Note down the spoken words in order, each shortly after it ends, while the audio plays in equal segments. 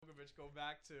go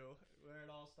back to where it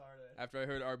all started. After I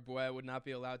heard our boy would not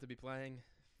be allowed to be playing,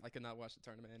 I could not watch the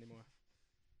tournament anymore.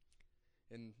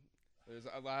 And there's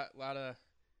a lot of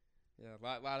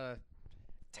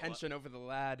tension over the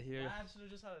lad here. Lad should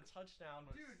have just had a touchdown.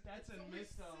 Dude, that's it's a only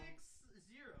missed 6-0.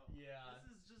 Yeah.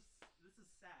 This is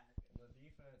sad. And the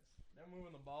defense, they're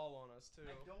moving the ball on us too.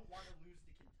 I don't want to lose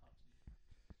to Kentucky.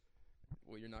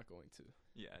 Well, you're not going to.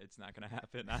 Yeah, it's not going to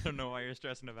happen. I don't know why you're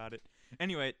stressing about it.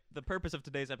 Anyway, the purpose of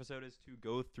today's episode is to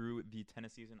go through the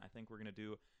tennis season. I think we're going to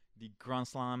do the Grand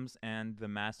Slams and the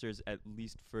Masters, at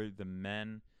least for the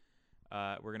men.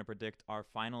 We're going to predict our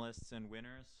finalists and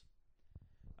winners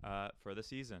for the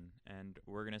season. And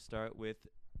we're going to start with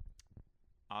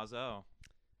Azo.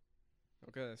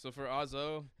 Okay, so for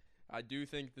Azo, I do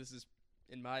think this is,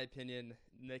 in my opinion,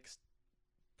 Nick's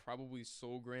probably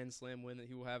sole Grand Slam win that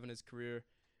he will have in his career.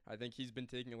 I think he's been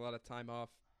taking a lot of time off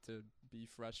to be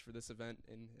fresh for this event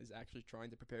and is actually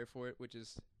trying to prepare for it, which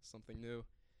is something new.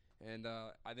 And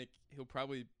I think he'll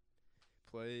probably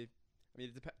play. I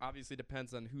mean, it obviously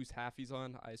depends on whose half he's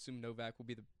on. I assume Novak will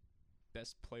be the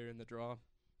best player in the draw,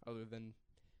 other than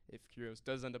if Kyrgios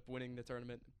does end up winning the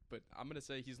tournament. But I'm going to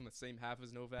say he's on the same half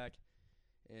as Novak,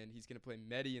 and he's going to play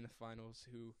Medi in the finals,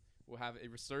 who will have a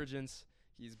resurgence.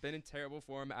 He's been in terrible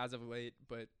form as of late,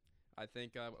 but I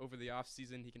think over the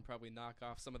offseason he can probably knock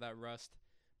off some of that rust.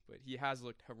 But he has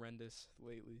looked horrendous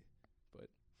lately. But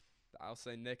I'll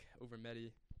say Nick over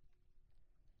Medi.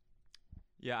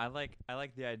 Yeah, I like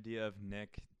the idea of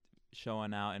Nick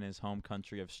showing out in his home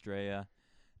country of Australia.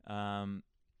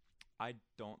 I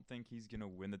don't think he's going to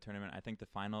win the tournament. I think the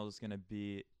final is going to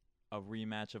be a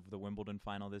rematch of the Wimbledon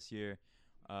final this year.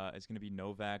 It's going to be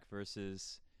Novak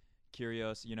versus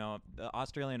Kyrgios. You know, the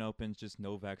Australian Open's just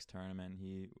Novak's tournament.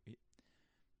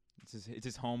 It's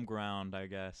his home ground, I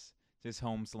guess. It's his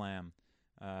home slam.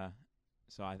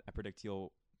 So I predict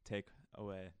he'll take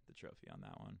away the trophy on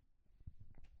that one.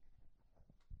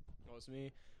 Oh, it's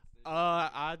me.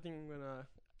 I think I'm gonna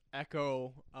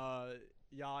echo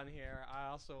Jan here. I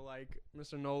also like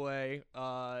Mr. Nole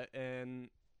in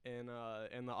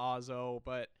the Azo,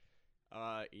 but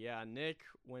yeah, Nick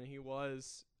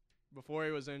before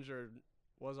he was injured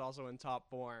was also in top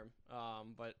form.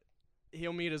 But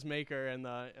he'll meet his maker in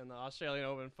the Australian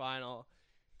Open final,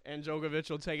 and Djokovic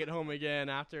will take it home again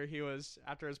after his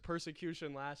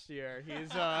persecution last year.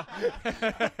 He's And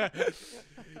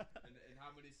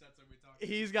how many sets are we talking?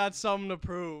 he's got something to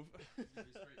prove. Straight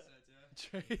sets, yeah.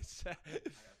 Straight set. I got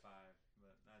 5,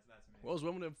 but that's me. What was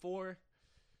Wimbledon 4?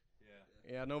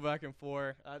 Yeah. Yeah, Novak in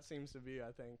 4. That seems to be,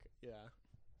 I think,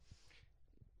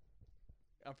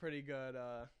 a pretty good,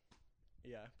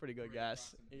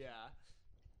 guess. Yeah.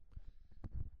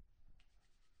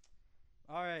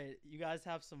 All right, you guys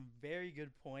have some very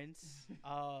good points.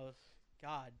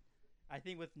 God, I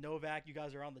think with Novak, you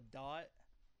guys are on the dot.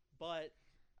 But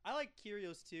I like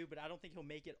Kyrgios too, but I don't think he'll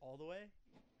make it all the way.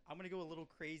 I'm going to go a little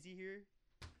crazy here.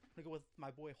 I'm going to go with my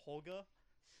boy Holga.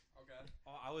 Okay.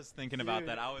 Oh, I was thinking about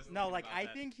that. I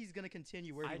think he's going to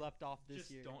continue where he left off this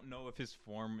year. Don't know if his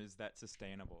form is that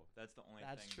sustainable. That's the only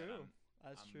That's thing true.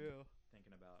 I'm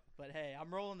thinking about. But hey,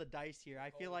 I'm rolling the dice here.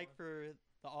 I feel like for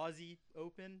the Aussie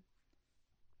Open,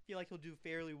 I feel like he'll do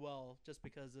fairly well just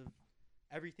because of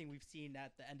everything we've seen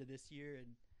at the end of this year.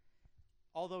 And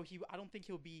although I don't think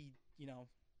he'll be,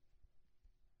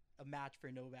 a match for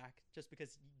Novak just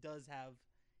because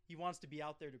he wants to be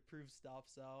out there to prove stuff.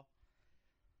 So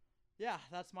yeah,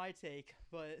 that's my take.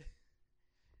 But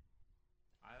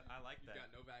I like that. You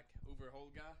got Novak over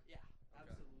Holga? Yeah, Okay.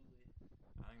 absolutely.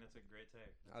 I think that's a great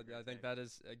take. I think that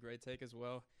is a great take as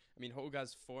well. I mean,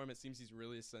 Holga's form, it seems he's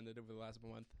really ascended over the last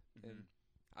month. Mm-hmm. And,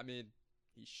 I mean,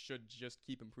 he should just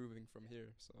keep improving from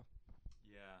here. So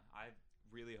Yeah, I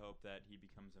really hope that he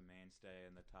becomes a mainstay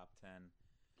in the top 10.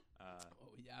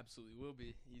 he absolutely will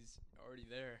be. He's already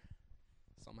there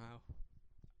somehow.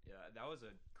 Yeah, that was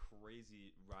a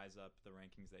crazy rise up the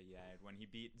rankings that he had when he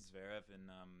beat Zverev in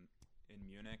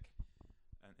Munich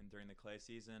and during the clay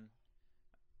season.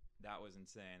 That was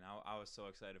insane. I was so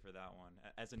excited for that one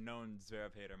as a known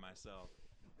Zverev hater myself.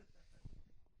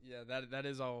 Yeah, that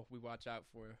is all we watch out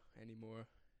for anymore,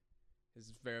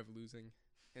 is Zverev losing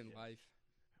in life,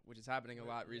 which is happening a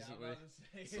lot recently.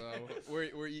 So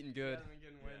we're eating good. He hasn't been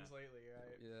getting wins lately,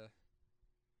 right? Yeah.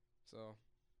 So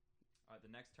The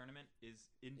next tournament is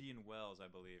Indian Wells, I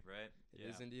believe, right? it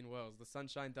is Indian Wells, the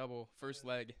Sunshine Double, first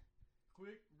leg.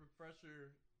 Quick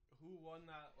refresher, who won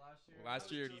that last year?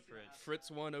 Last year, Fritz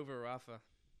won over Rafa.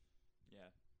 Yeah.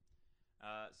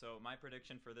 So my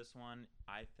prediction for this one,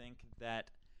 I think that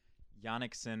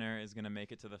Yannick Sinner is going to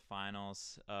make it to the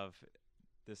finals of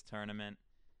this tournament.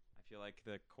 I feel like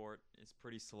the court is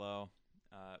pretty slow.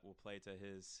 Will play to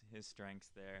his strengths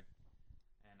there,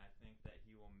 and I think that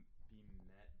he will be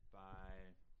met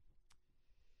by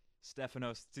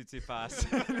Stefanos Tsitsipas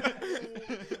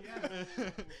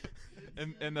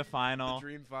in the final. The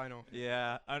dream final.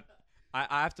 Yeah, I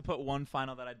have to put one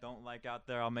final that I don't like out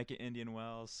there. I'll make it Indian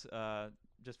Wells,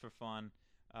 just for fun.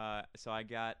 So I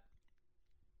got.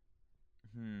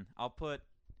 I'll put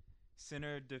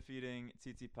Sinner defeating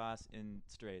Tsitsipas in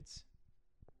straights.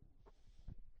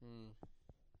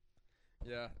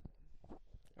 Yeah,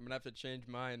 I'm gonna have to change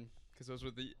mine because those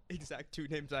were the exact two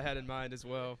names I had in mind as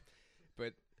well.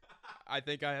 But I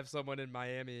think I have someone in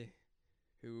Miami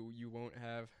who you won't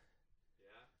have.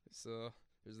 Yeah. So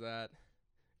there's that.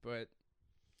 But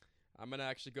I'm gonna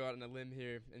actually go out on a limb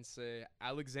here and say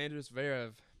Alexander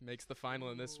Zverev makes the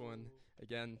final in this one.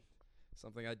 Again,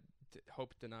 something I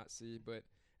hope to not see. But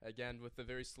again, with the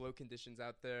very slow conditions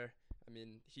out there, I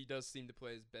mean, he does seem to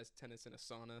play his best tennis in a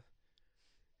sauna.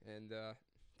 And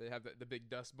they have the big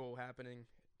dust bowl happening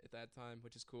at that time,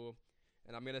 which is cool.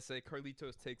 And I'm going to say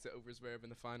Carlitos takes it over Zverev in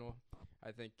the final.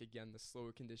 I think, again, the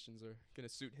slower conditions are going to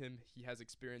suit him. He has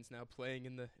experience now playing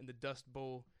in the dust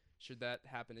bowl, should that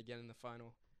happen again in the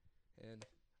final. And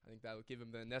I think that will give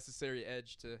him the necessary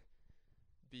edge to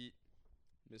beat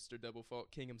Mr. Double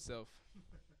Fault King himself.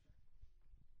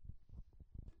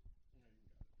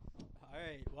 All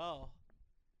right, well,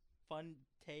 fun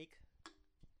take.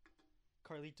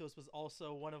 Carlitos was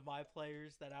also one of my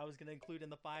players that I was going to include in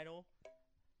the final.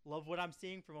 Love what I'm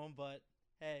seeing from him, but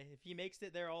hey, if he makes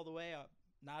it there all the way, I'm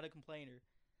not a complainer.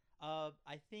 I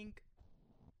think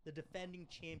the defending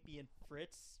champion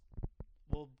Fritz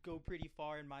will go pretty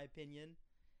far in my opinion,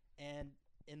 and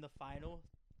in the final,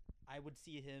 I would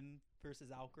see him versus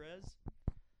Alcaraz.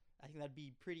 I think that'd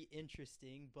be pretty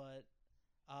interesting, but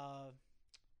I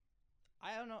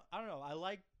don't know. I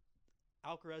like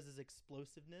Alcaraz's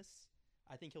explosiveness.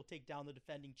 I think he'll take down the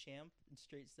defending champ in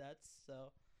straight sets.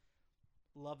 So,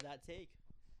 love that take.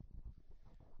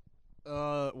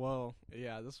 Well,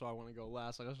 yeah, this is why I want to go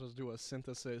last. I guess just do a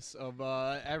synthesis of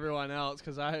everyone else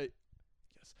because I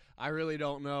really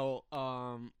don't know.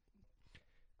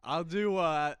 I'll do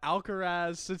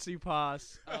Alcaraz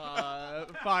Tsitsipas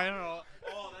final.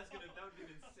 Oh, that would be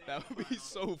insane. That would be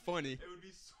so funny. It would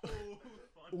be so funny.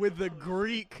 With the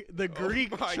Greek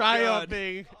my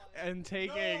triumphing and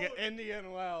taking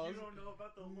Indian Wells. You don't know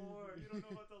about the lore.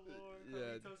 Yeah.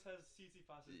 Carlitos has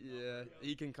Tsitsipas. Yeah,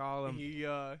 he can call him.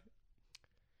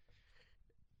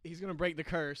 He's gonna break the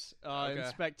curse in Okay.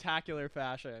 spectacular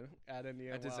fashion at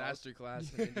Indian A Wells. disaster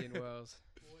class in Indian Wells.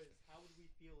 Boys, how would we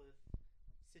feel if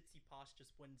Tsitsipas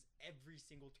just wins every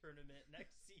single tournament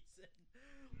next season?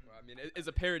 Well, I mean, as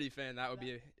a parody fan, that would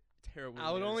be a terrible.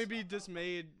 I would news. only be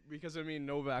dismayed because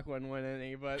Novak wouldn't win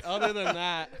any, but other than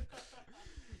that,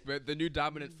 But the new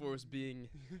dominant force being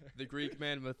the Greek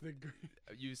man with,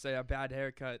 you say, a bad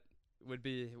haircut would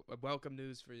be welcome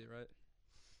news for you, right?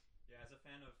 Yeah, as a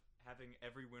fan of having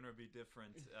every winner be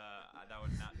different, that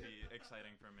would not be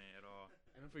exciting for me at all.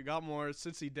 and if we got more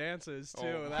Sitsy dances too,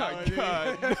 Oh that my would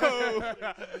God,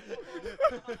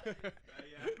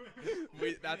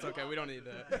 be That's okay. We don't need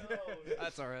that.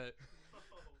 That's all right.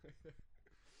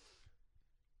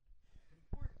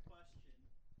 Important question.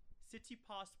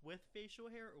 Tsitsipas with facial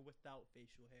hair or without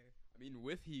facial hair? I mean,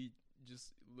 he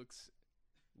just looks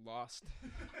lost.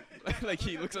 Like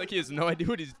he looks like he has no idea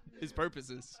what his purpose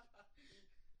is.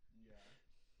 Yeah.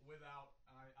 Without,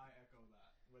 I echo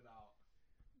that. Without.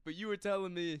 But you were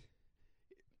telling me,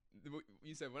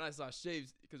 you said when I saw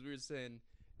shaves, because we were saying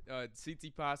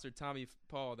Tsitsipas or Tommy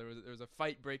Paul, there was a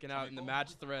fight breaking out in the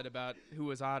match thread about who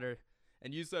was hotter.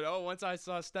 And you said, oh, once I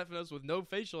saw Stefanos with no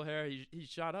facial hair, he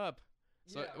shot up.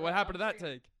 So Yeah, what happened to that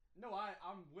take? No,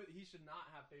 I'm with. He should not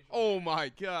have facial. Oh hair.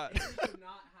 my God. And he should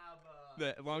not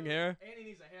have The long hair? And he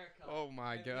needs a haircut. Oh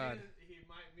my And God. he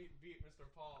might beat Mr.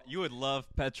 Paul. You would love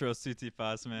Petros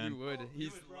Tsitsipas, man. You would.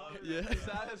 He's would love yeah. Is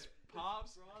that his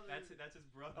pops? That's his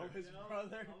brother. Oh, his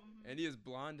brother. And he has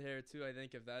blonde hair too. I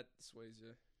think if that sways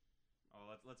you.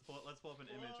 Oh, let's pull up an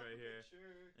image right here.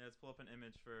 Yeah, let's pull up an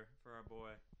image for our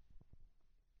boy.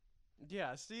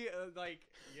 Yeah. See,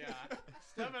 yeah.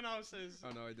 Stefanos is.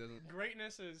 Oh no, he doesn't.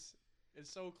 Greatness is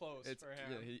so close It's for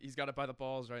him. yeah. He's got it by the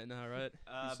balls right now, right?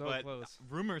 He's so but close.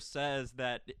 rumor says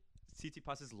that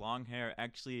Tsitsipas's long hair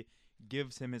actually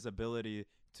gives him his ability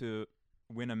to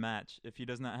win a match. If he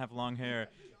does not have long hair,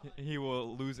 he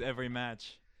will lose every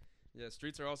match. Yeah,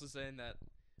 streets are also saying that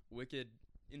wicked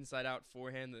inside-out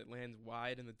forehand that lands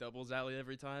wide in the doubles alley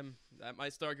every time, that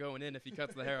might start going in if he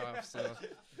cuts the hair off. So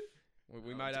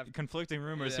we might have conflicting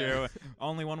rumors Yeah. here.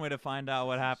 Only one way to find out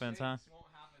what happens, huh? Shakes won't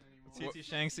happen TT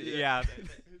Shanks. Yeah. Yeah.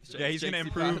 Yeah, he's gonna Shanksy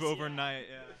improve pass. overnight.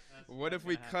 Yeah. What if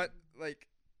we gonna cut like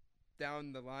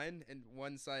down the line and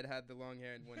one side had the long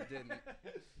hair and one didn't?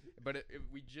 But if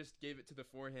we just gave it to the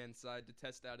forehand side to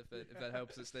test out if that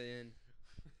helps us stay in.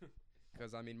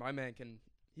 Because I mean, my man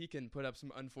can put up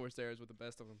some unforced errors with the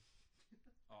best of them.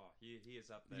 Oh, he is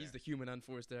up there. He's the human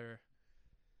unforced error.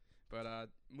 But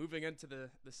moving into the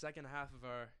second half of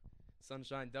our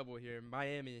Sunshine Double here,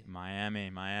 Miami.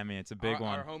 Miami. It's a big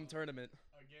one. Our home tournament.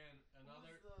 Again, another.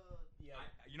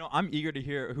 I'm eager to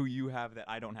hear who you have that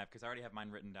I don't have because I already have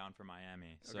mine written down for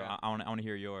Miami. So Okay. I want to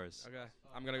hear yours. Okay,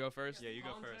 I'm gonna go first. Yeah, you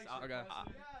go first. Okay. Yeah, I'm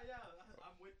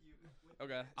with you.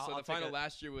 Okay, I'll so the take final it.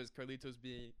 last year was Carlitos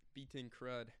beating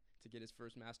Crud to get his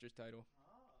first Masters title.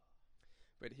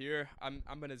 But here, I'm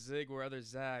gonna zig where others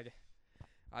zag.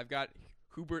 I've got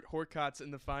Hubert Horkatz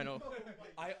in the final.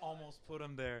 I almost put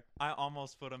him there. I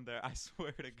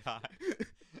swear to God.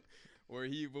 Where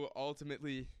he will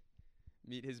ultimately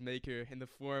meet his maker in the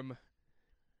form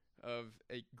of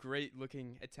a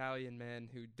great-looking Italian man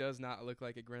who does not look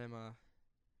like a grandma,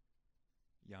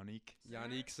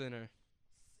 Yannick Sinner.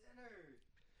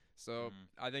 So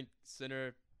I think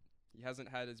Sinner, he hasn't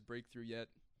had his breakthrough yet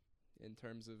in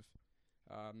terms of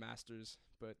Masters,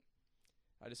 but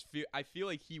I feel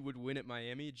like he would win at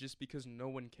Miami just because no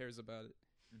one cares about it.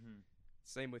 Mm-hmm.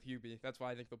 Same with Hubie. That's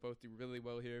why I think they'll both do really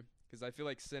well here. Because I feel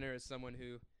like Sinner is someone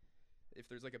who, if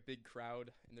there's like a big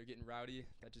crowd and they're getting rowdy,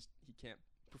 he can't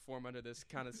perform under this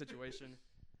kind of situation.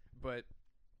 But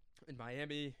in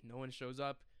Miami, no one shows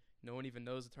up. No one even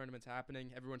knows the tournament's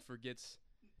happening. Everyone forgets.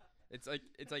 It's like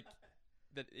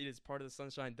that it is part of the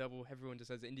Sunshine Double. Everyone just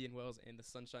has Indian Wells and the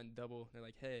Sunshine Double. They're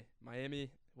like, hey,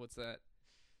 Miami, what's that?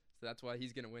 So that's why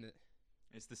he's going to win it.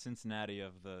 It's the Cincinnati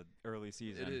of the early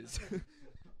season. It is.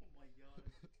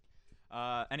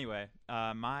 Anyway,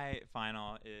 my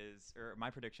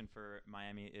prediction for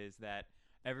Miami is that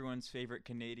everyone's favorite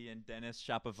Canadian Denis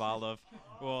Shapovalov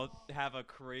will have a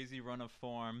crazy run of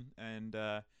form and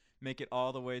make it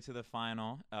all the way to the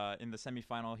final. In the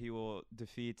semifinal, he will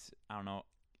defeat, I don't know,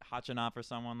 Hachanov or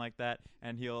someone like that,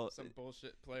 and he'll some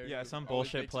bullshit player. Yeah, who some always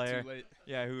bullshit makes it player. too late.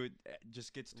 Yeah, who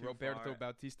just gets too Roberto far.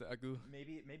 Bautista Agu.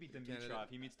 Maybe Canada. Dimitrov.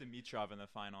 He meets Dimitrov in the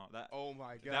final. Oh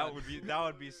my god. That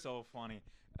would be so funny.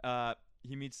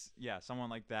 He meets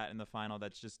someone like that in the final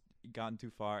that's just gotten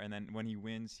too far, and then when he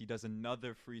wins, he does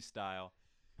another freestyle.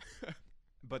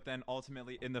 But then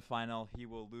ultimately in the final, he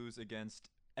will lose against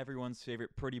everyone's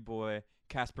favorite pretty boy,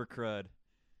 Casper Crud.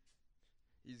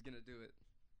 He's gonna do it.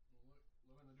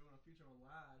 They're doing a feature on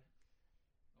Lad.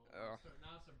 Oh.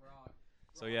 Now it's a Brock.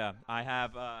 So yeah, I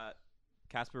have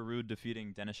Casper Ruud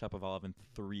defeating Denis Shapovalov in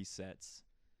 3 sets.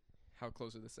 How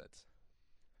close are the sets?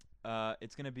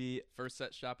 It's gonna be First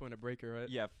set, Chapo and a breaker, right?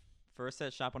 first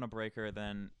set Shop on a breaker,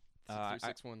 then 6-3,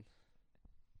 6-1.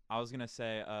 I was gonna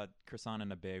say croissant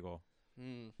and a bagel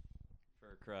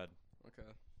for Crud. Okay.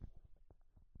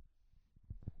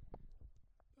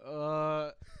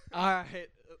 All right.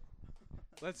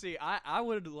 Let's see.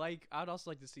 I'd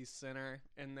also like to see Sinner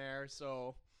in there,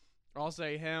 so I'll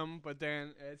say him. But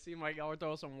then it seemed like y'all were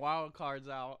throwing some wild cards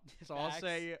out, so I'll Facts.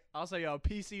 say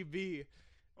PCB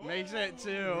makes it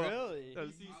too. Really?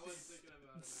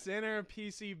 Sinner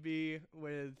PCB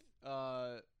with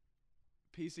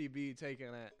PCB taking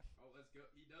it. Oh, let's go.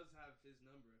 He does have his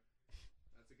number.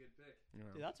 That's a good pick.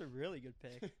 Dude, that's a really good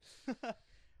pick. But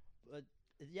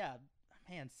yeah,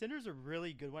 man, Sinner's a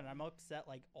really good one. I'm upset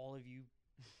like all of you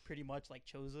pretty much like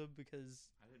chose him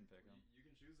because I didn't pick him. You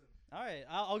can choose him. all right,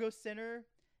 I'll go Sinner,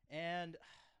 and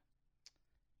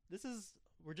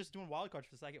we're just doing wild cards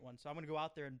for the second one, so I'm gonna go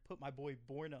out there and put my boy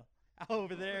Borna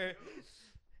over there.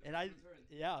 And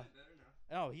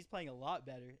he's playing a lot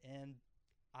better, and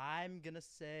I'm gonna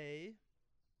say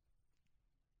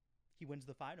he wins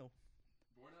the final.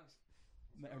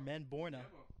 Borna.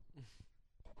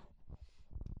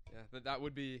 Yeah, that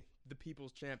would be the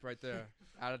people's champ right there,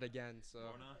 at it again. So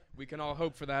Borna? we can all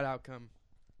hope for that outcome.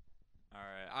 All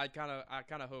right. I kind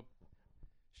of hope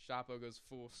Chapo goes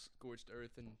full scorched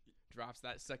earth and drops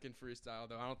that second freestyle,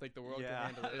 though. I don't think the world Yeah.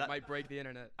 can handle it. It might break the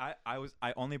internet. I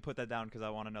only put that down because I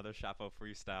want another Chapo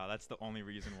freestyle. That's the only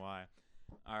reason why.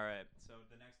 All right. So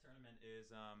the next tournament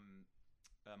is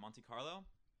Monte Carlo.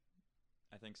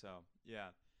 I think so. Yeah.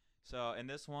 So in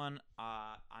this one,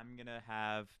 I'm gonna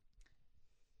have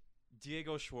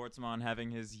Diego Schwartzman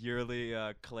having his yearly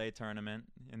clay tournament.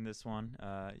 In this one,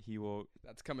 he will.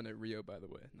 That's coming at Rio, by the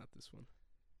way, not this one.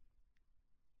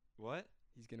 What?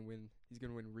 He's gonna win. He's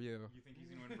gonna win Rio. You think he's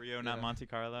gonna win Rio, not Yeah. Monte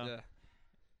Carlo? Yeah.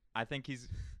 I think he's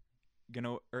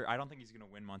gonna, or I don't think he's gonna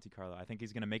win Monte Carlo. I think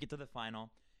he's gonna make it to the final,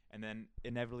 and then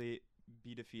inevitably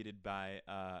be defeated by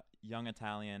young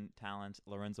Italian talent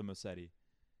Lorenzo Musetti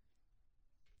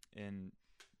in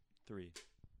 3.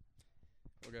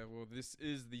 Okay, well, this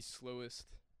is the slowest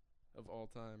of all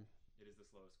time. It is the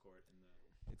slowest court in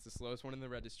the. It's the slowest one in the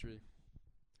registry.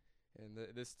 And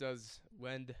this does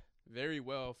lend very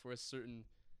well for a certain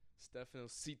Stefano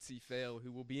Tsitsi fail,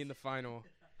 who will be in the final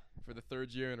for the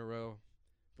 3rd year in a row.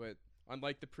 But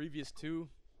unlike the previous 2,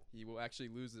 he will actually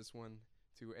lose this one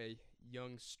to a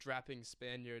young, strapping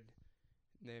Spaniard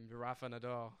named Rafa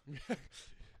Nadal,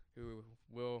 who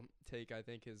will take, I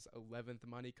think, his 11th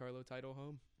Monte Carlo title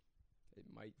home. It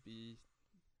might be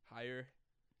higher.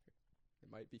 It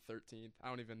might be 13th. I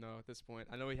don't even know at this point.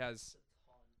 I know he has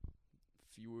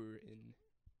fewer in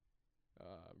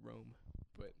Rome,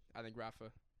 but I think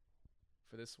Rafa,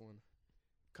 for this one,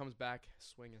 comes back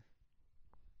swinging.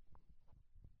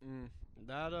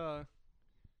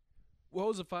 What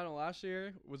was the final last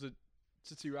year? Was it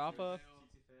Tsitsi Rafa?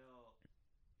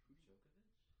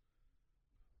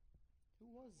 Who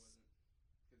was?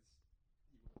 Because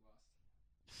he would have lost.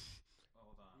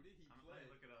 Oh, hold on. Who did he I'm play?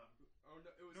 gonna look it up. Oh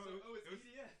no, it was it was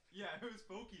EDF. Yeah, it was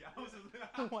Foki. I was.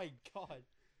 Oh my god.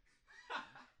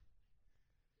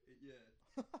 Yeah.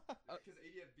 Because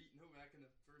ADF beat Novak in the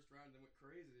first round and then went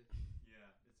crazy. Yeah,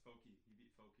 it's Foki. He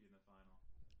beat Foki in the final.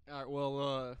 All right.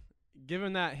 Well,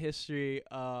 given that history,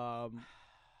 I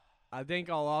think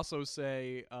I'll also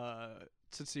say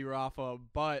Tsitsi Rafa,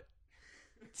 but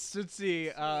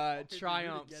Tsitsi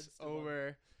triumphs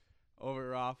over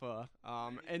Rafa,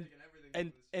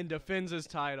 and defends his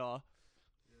title.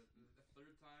 Yeah,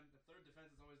 the third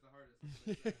defense is always the hardest.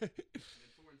 And then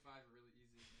 4 and 5 are really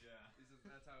easy. Yeah.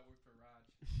 That's how it worked for Raj.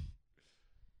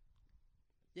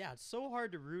 Yeah, it's so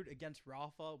hard to root against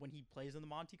Rafa when he plays in the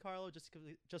Monte Carlo just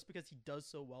because he does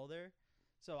so well there.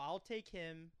 So I'll take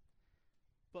him.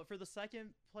 But for the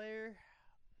second player,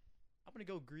 I'm going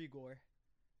to go Grigor.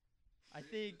 I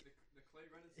think the clay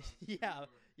renaissance.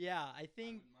 yeah, I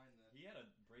think I wouldn't mind that. He had a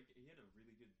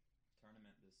really good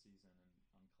tournament this season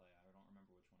on clay. I don't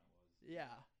remember which one it was.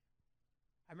 yeah.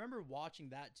 I remember watching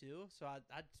that too. So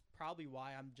that's probably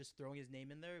why I'm just throwing his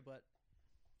name in there, but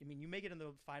I mean, you make it in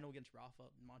the final against Rafa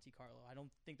in Monte Carlo. I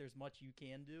don't think there's much you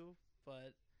can do,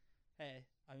 but hey,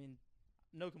 I mean,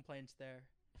 no complaints there.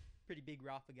 Pretty big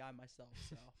Rafa guy myself,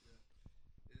 so.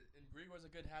 And Grigor's a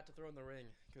good hat to throw in the ring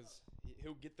because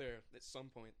he'll get there at some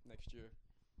point next year.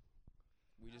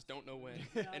 We just don't know when.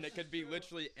 Yeah, And it could be true.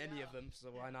 literally any Yeah. of them, so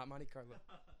why not Monte Carlo?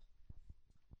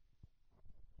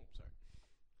 Oh, sorry.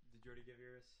 Did you already give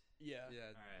yours? Yeah.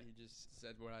 Yeah, Alright. he just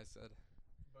said what I said,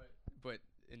 But but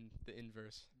in the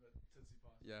inverse.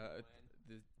 Tsitsipas. Yeah,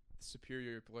 the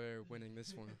superior player winning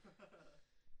this one.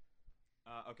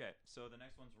 Okay, so the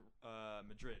next one's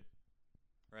Madrid,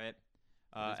 right?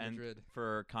 It is And Madrid.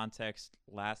 for context,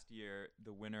 last year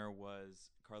the winner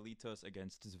was Carlitos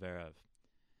against Zverev,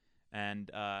 and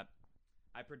I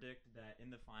predict that in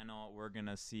the final we're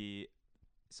gonna see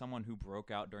someone who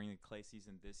broke out during the clay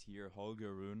season this year,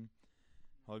 Holger Rune.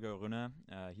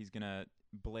 He's gonna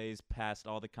blaze past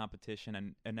all the competition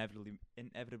and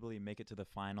inevitably make it to the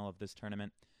final of this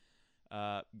tournament,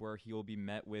 where he will be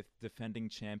met with defending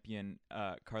champion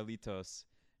Carlitos,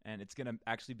 and it's gonna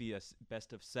actually be a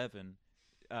best of 7,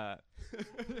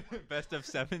 best of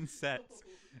 7 sets,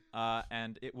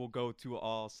 and it will go to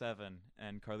all 7,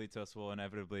 and Carlitos will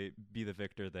inevitably be the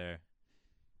victor there.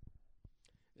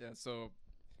 Yeah, so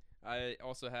I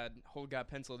also had Holga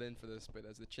penciled in for this, but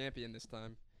as the champion this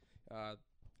time, I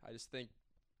just think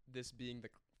this being the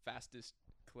fastest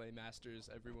clay masters,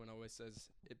 everyone always says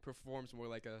it performs more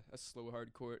like a slow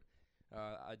hard court.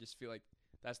 I just feel like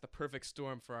that's the perfect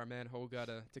storm for our man Holga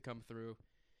to come through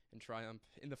and triumph.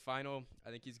 In the final, I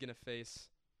think he's going to face,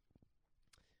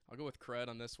 I'll go with Crud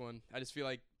on this one. I just feel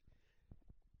like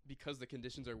because the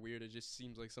conditions are weird, it just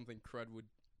seems like something Crud would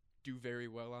do very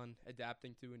well on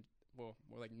adapting to, and well,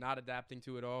 more like not adapting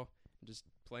to at all, and just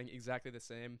playing exactly the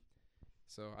same.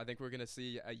 So I think we're going to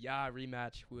see a Ya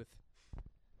rematch with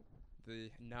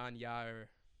the non-Yaer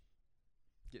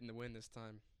getting the win this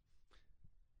time.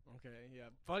 Okay, yeah.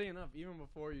 Funny enough, even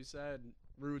before you said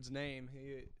Rude's name,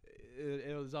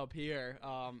 it was up here.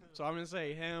 So I'm gonna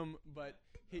say him, but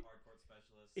The hard court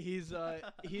specialist.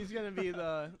 he's gonna be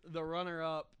the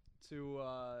runner-up to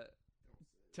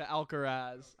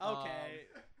Alcaraz. Okay.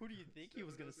 Who do you think he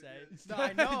was gonna say? No,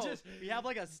 I know. We have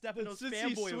like a Stefanos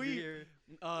Sissy fanboy over Sweet. here.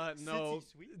 No,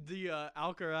 Sissy Sweet? the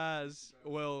Alcaraz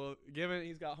will, given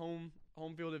he's got home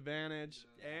field advantage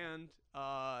and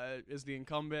is the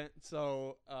incumbent.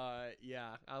 So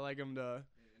yeah, I like him to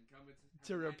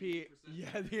repeat.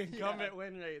 Yeah, the incumbent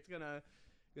win rate. It's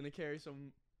gonna carry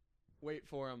some weight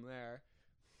for him there.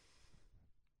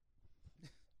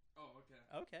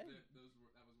 Okay. That was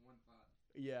one thought.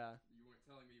 Yeah. You weren't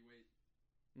telling me. Wait.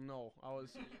 No, I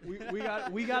was.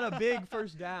 We got a big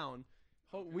first down.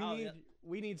 We Oh, need yeah.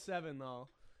 we need 7 though.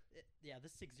 Yeah,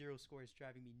 this 6-0 score is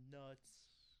driving me nuts.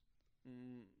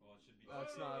 Well, it should be.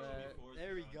 That's not it. 4-0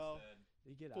 There we go. instead.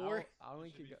 You get 4. out. I don't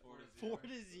think you got.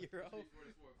 4-0.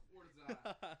 4-0.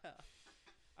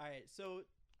 All right, so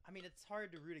I mean it's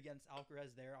hard to root against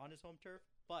Alcaraz there on his home turf,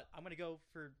 but I'm gonna go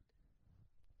for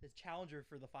the challenger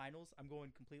for the finals. I'm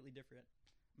going completely different.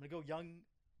 I'm gonna go young,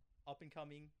 up and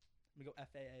coming. I'm gonna go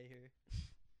FAA here.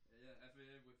 Yeah,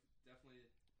 FAA with definitely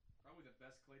probably the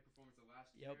best clay performance of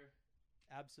last Yep. year.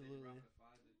 Absolutely. Round of 5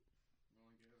 at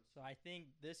Roland Garros. So I think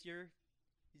this year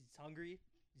he's hungry.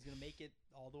 He's gonna make it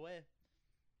all the way.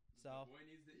 So The boy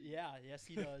needs to eat. yeah, yes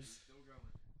he does. Still going.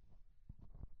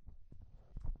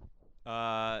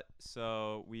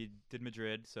 So we did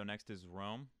Madrid. So next is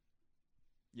Rome.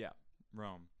 Yeah,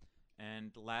 Rome.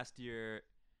 And last year,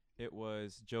 it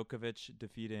was Djokovic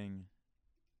defeating.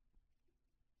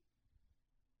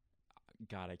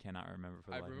 God, I cannot remember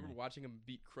for the I life of remember me. watching him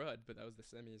beat Crud, but that was the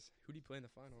semis. Who did he play in the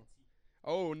final?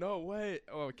 Oh no, wait.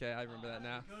 Oh, okay, I remember that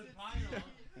now. Good final.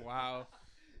 Wow.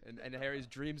 And Harry's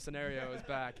dream scenario is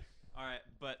back. All right,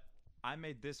 but I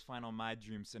made this final my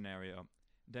dream scenario.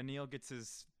 Daniil gets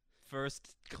his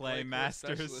first clay court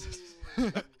masters.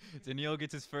 specialist. Daniil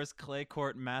gets his first clay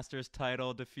court masters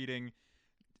title, defeating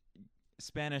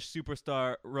Spanish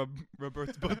superstar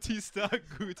Roberto Bautista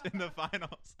Agut in the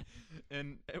finals.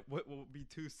 And what will be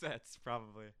 2 sets,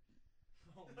 probably.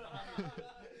 Oh, no.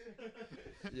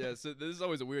 Yeah, so this is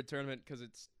always a weird tournament because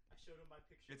it's I showed him my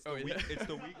picture. It's Oh, the yeah. week. It's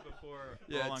the week before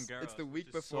yeah, Roland Garros. it's the which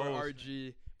week is before so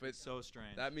RG, but It's so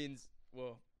strange. that means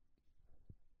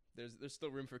there's still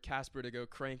room for Casper to go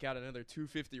crank out another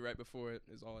 250 right before it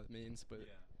is all it means, but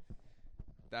yeah.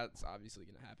 that's obviously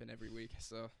gonna happen every week,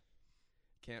 so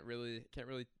can't really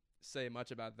say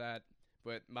much about that.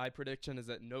 But my prediction is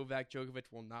that Novak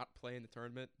Djokovic will not play in the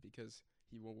tournament because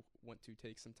he will want to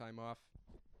take some time off,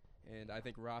 and I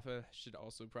think Rafa should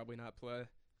also probably not play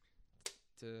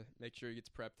to make sure he gets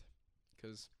prepped,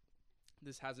 because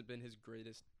this hasn't been his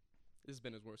greatest. This has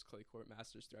been his worst clay court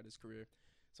Masters throughout his career.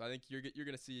 So I think you're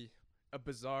gonna see a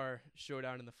bizarre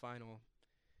showdown in the final,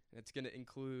 and it's gonna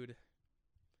include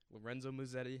Lorenzo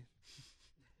Musetti,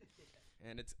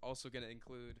 and it's also gonna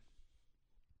include.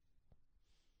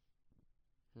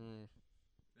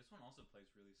 This one also plays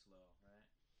really slow, right?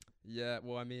 Yeah,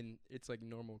 well, I mean, it's like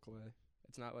normal clay.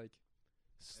 It's not like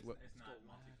slow. It's not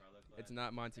Monte Carlo clay. It's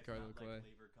not Monte It's Carlo not clay. like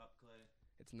Lever Cup clay.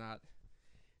 It's not.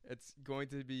 It's going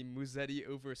to be Musetti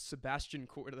over Sebastian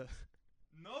Corda.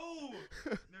 No!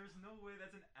 There's no way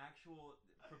that's an actual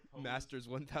proposed Masters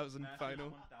 1000 Masters final.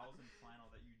 1000 final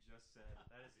that you just said.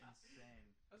 That is insane.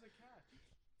 That's a catch.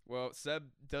 Well, Seb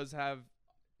does have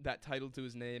that title to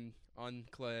his name on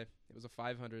clay. It was a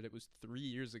 500. It was 3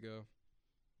 years ago.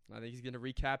 I think he's going to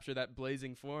recapture that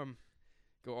blazing form,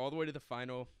 go all the way to the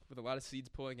final with a lot of seeds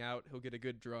pulling out. He'll get a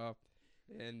good draw,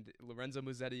 and Lorenzo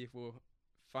Musetti will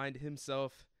find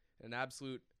himself an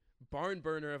absolute barn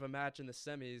burner of a match in the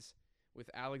semis with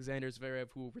Alexander Zverev,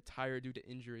 who will retire due to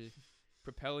injury,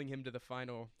 propelling him to the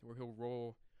final where he'll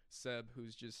roll Seb,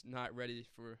 who's just not ready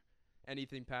for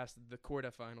anything past the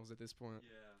quarterfinals at this point.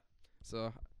 Yeah.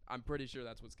 So I'm pretty sure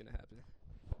that's what's gonna happen.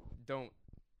 Don't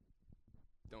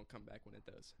come back when it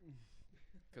does,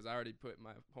 because I already put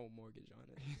my home mortgage on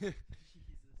it.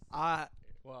 Jesus.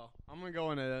 Well, I'm gonna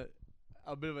go in a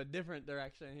bit of a different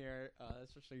direction here,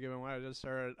 especially given what I just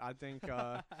heard. I think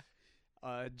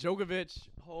Djokovic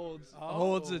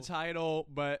holds the title,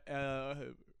 but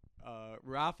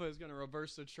Rafa is gonna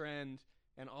reverse the trend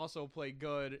and also play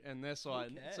good in this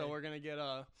one. Okay. So we're gonna get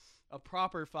a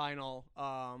proper final.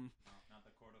 Not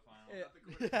the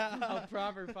quarterfinal. A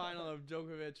proper final of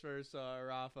Djokovic versus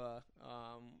Rafa,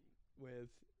 with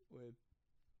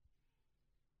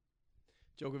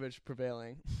Djokovic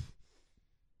prevailing.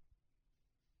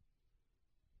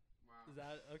 Is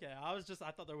that okay?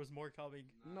 I thought there was more coming.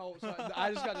 No, so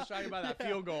I just got distracted by that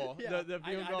field goal. Yeah, The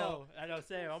field goal. I know.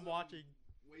 Sam, I'm watching.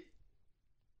 Wait.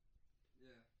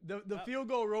 Yeah. The field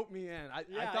goal roped me in. I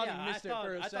thought he missed it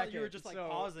for a second. I thought you were just like so,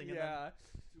 pausing and yeah.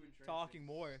 then talking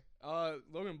more.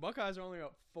 Logan, Buckeyes are only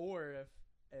up 4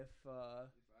 if I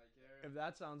care.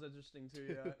 that sounds interesting to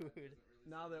you. Dude.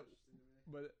 Now that,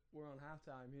 but we're on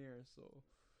halftime here, so.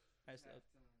 Alright, so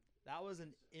that was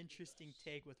an interesting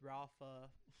take with Rafa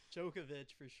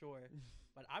Djokovic for sure.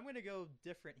 But I'm going to go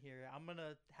different here. I'm going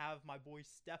to have my boy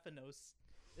Stefanos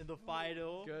in the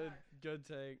final. Good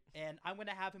take. And I'm going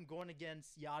to have him going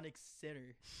against Yannick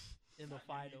Sinner in the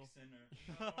final. Sinner.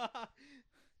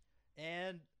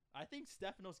 And I think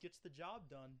Stefanos gets the job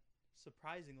done.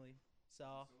 surprisingly. So,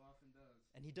 often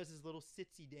does. and he does his little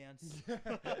sitsy dance.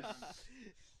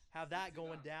 Have that Sitsy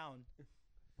going dance. down.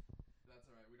 That's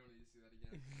all right. We don't need to see that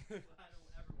again. I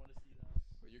don't ever want to see that.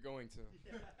 But you're going to.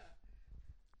 Yeah.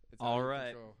 It's All out of your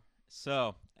right. control.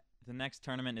 So, the next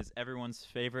tournament is everyone's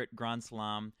favorite Grand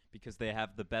Slam because they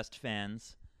have the best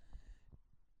fans.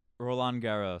 Roland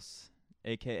Garros,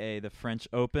 a.k.a. the French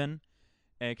Open,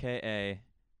 a.k.a.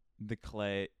 the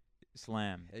Clay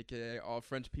Slam, AKA all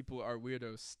French people are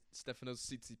weirdos. Stefanos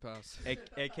Tsitsipas.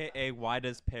 a.k.a. why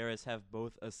does Paris have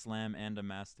both a Slam and a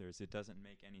Masters? It doesn't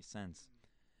make any sense.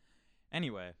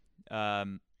 Anyway,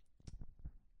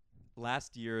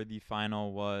 last year the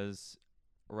final was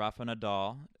Rafa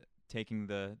Nadal taking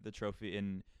the trophy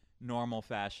in normal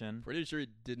fashion. Pretty sure he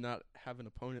did not have an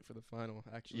opponent for the final,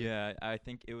 actually. Yeah, I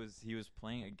think he was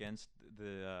playing against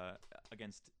the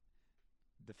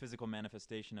physical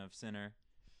manifestation of Sinner,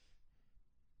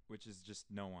 which is just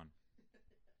no one.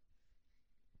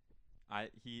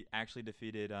 He actually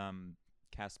defeated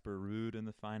Casper Ruud in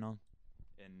the final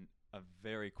in a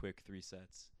very quick 3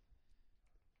 sets.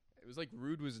 It was like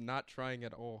Rude was not trying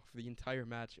at all for the entire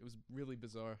match. It was really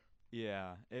bizarre.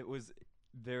 Yeah, it was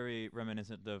very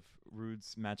reminiscent of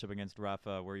Ruud's matchup against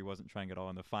Rafa, where he wasn't trying at all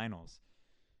in the finals.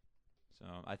 So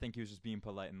I think he was just being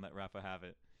polite and let Rafa have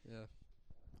it. Yeah.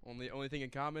 Only thing in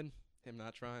common, him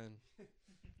not trying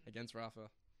against Rafa.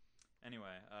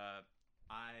 Anyway,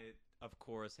 I of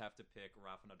course have to pick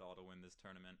Rafa Nadal to win this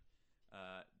tournament.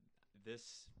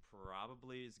 This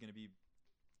probably is going to be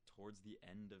towards the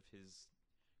end of his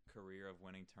career of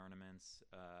winning tournaments.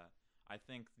 I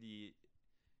think the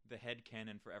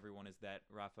headcanon for everyone is that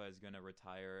Rafa is going to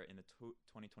retire in the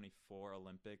 2024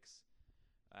 Olympics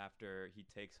after he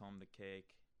takes home the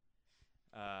cake,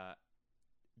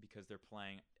 because they're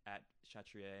playing at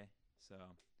Châtrier, so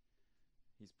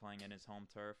he's playing in his home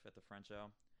turf at the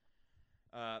Frencho.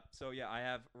 So yeah, I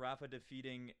have Rafa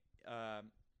defeating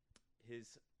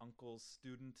his uncle's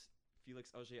student,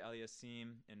 Felix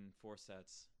Auger-Aliassime, in 4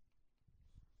 sets.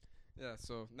 Yeah,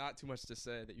 so not too much to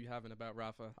say that you haven't about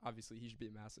Rafa. Obviously, he should be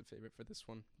a massive favorite for this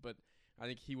one, but I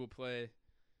think he will play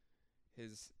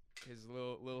his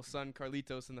little son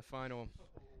Carlitos in the final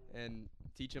and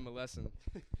teach him a lesson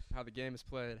how the game is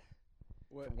played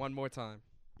one more time.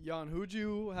 Jan, who'd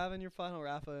you have in your final,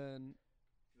 Rafa and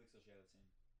Felix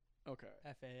Auger-Aliassime. okay,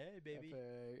 FAA, baby.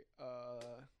 FA,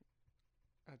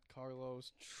 at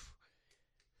Carlos.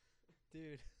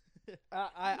 Dude.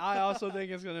 I also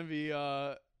think it's gonna be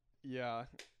yeah,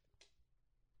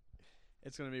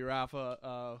 it's gonna be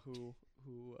Rafa who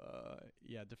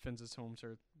defends his home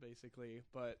turf basically,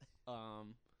 but A lot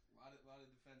of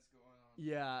defense going on.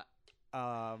 yeah,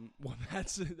 well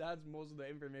that's most of the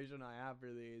information I have for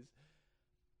these,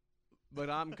 but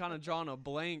I'm kind of drawing a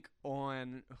blank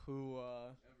on who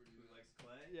likes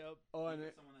clay? Yep. on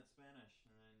Someone that's Spanish,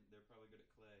 and then they're probably good at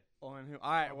clay. on who.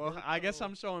 All right, well I guess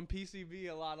Alberto. I'm showing PCB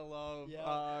a lot of love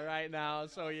Yeah. right now,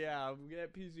 so yeah, we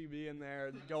get PCB in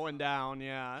there going down,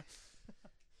 yeah.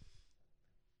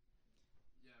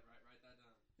 Yeah, write that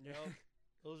down. Yep.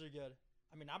 Those are good.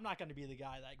 I mean, I'm not going to be the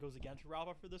guy that goes against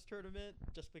Rafa for this tournament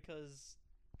just because,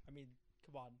 I mean,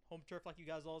 come on. Home turf, like you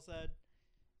guys all said.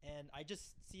 And I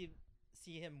just see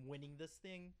him winning this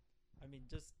thing. I mean,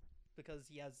 just because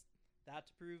he has that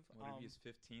to prove. Would it be his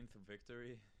 15th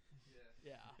victory?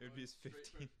 Yeah. Yeah. It would be his Straight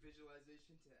 15th. from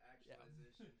visualization to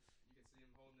actualization. You can see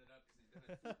him holding it up because he's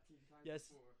done it 15 times Yes.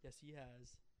 before. Yes, he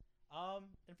has.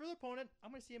 And for the opponent,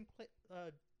 I'm going to see him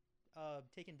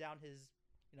taking down his,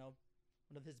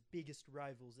 one of his biggest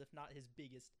rivals, if not his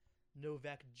biggest,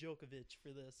 Novak Djokovic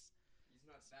for this. He's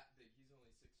not that big. He's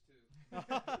only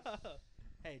 6'2".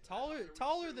 Hey,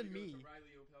 taller than me.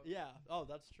 Yeah. Yeah. Oh,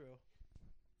 that's true.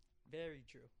 Very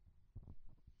true.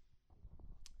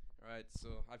 All right,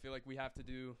 so I feel like we have to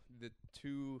do the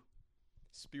 2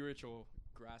 spiritual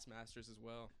grass masters as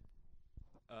well.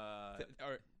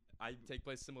 Or I take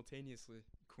place simultaneously.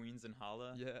 Queens and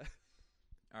Halle. Yeah.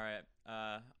 All right.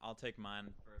 I'll take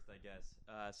mine first, I guess.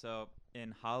 So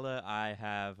in Halle, I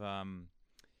have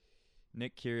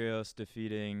Nick Kyrgios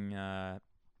defeating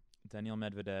Daniil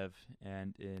Medvedev,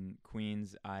 and in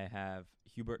Queens, I have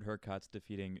Hubert Hurkacz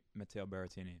defeating Matteo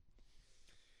Berrettini.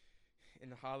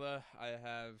 In Halle, I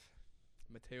have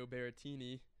Matteo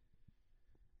Berrettini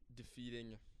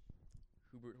defeating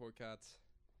Hubert Hurkacz.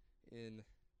 In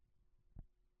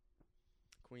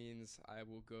Queens, I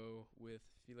will go with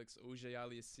Felix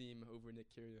Auger-Aliassime over Nick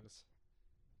Kyrgios.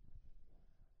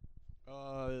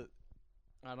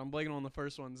 I'm blanking on the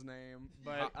first one's name,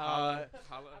 but Halle.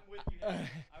 I'm with you. I'm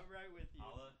right with you.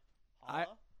 I-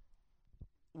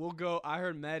 we'll go. I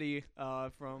heard Mehdi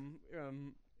from A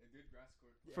good grass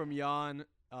court from Jan.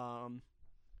 I want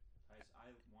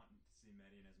to see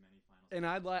Mehdi in as many finals. And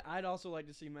I'd also like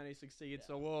to see Mehdi succeed. Yeah.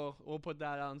 So we'll put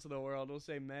that out into the world. We'll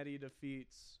say Mehdi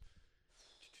defeats,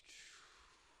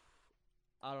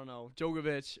 I don't know,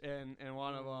 Djokovic and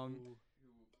one of them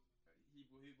He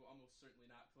will almost certainly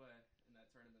not play in that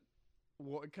tournament.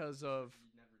 because of He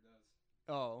never does.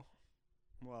 oh,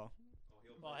 well.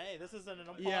 Well, hey, this isn't an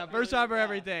Yeah, unpopular- first time for yeah.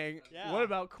 everything. Yeah. What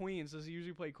about Queens? Does he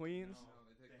usually play Queens? No.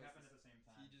 No, They place happen the at the same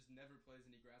time. He just never plays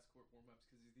any grass court warm-ups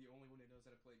because he's the only one who knows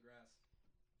how to play grass.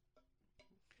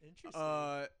 Interesting.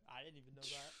 I I didn't even know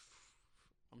that.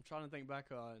 I'm trying to think back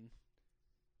on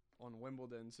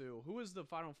Wimbledon too. Who was the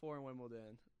Final Four in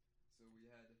Wimbledon? So we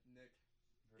had Nick.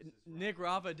 Nick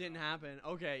Rafa didn't happen.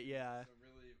 Okay, yeah. So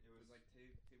really, it was like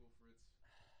table Fritz.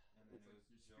 And then It's it like was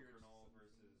your Joe spirits Kernol summoned from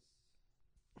versus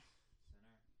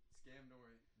Sinner. Scam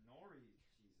Nori. Nori.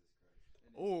 Jesus Christ.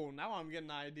 And Oh, now I'm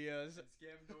getting ideas. and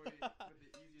Scam Nori with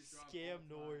the easiest draw. of Scam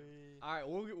all time. Nori. All right,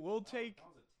 we'll take That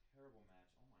was a terrible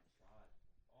match.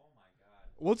 Oh my god.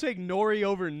 we'll take Nori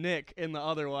over Nick in the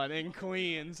other one in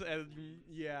Queens, and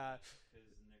yeah.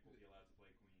 Because Nick will be allowed to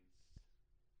play Queens.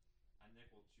 And Nick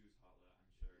will choose Hala, I'm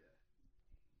sure. Yeah.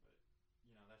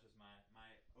 But that's just my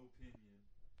opinion.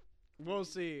 We'll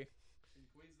see. In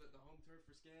Queens, the home turf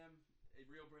for Scam, a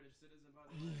real British citizen, by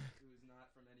the way, who is not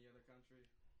from any other country.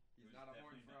 He's Who's not a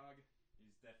horned definitely not- frog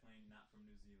He's definitely not from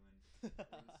New Zealand or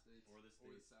the States or the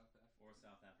States South Africa. or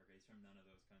South Africa. He's from none of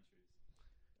those countries.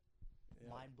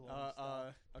 Mind blowing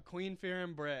stuff. A Queen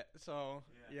fearing Brit. So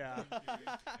yeah. He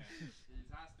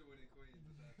has to win in Queens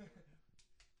at that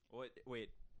point. Wait.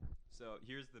 So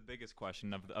here's the biggest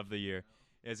question of the year: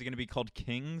 is it going to be called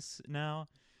Kings now?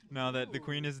 Now that the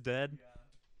Queen is dead? Hey, well,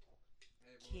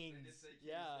 they did Kings, say Kings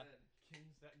yeah. dead.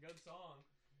 King's that good song.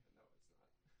 No, it's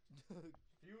not.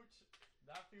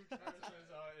 That future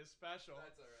is special.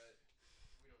 That's all right.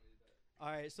 We don't need that.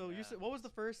 All right, so you Yeah. said what was the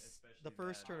first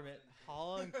Especially that. tournament?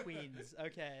 Hala and Queens.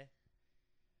 Okay.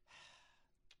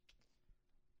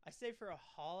 I say for a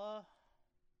Hala,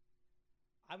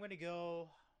 I'm gonna go.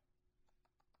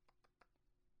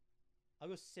 I'll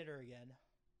go Sinner again.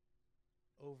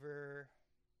 Over.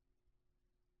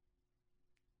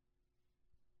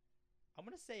 I'm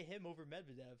gonna say him over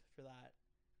Medvedev for that.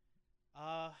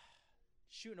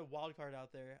 Shooting a wild card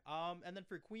out there. And then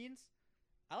for Queens,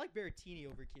 I like Berrettini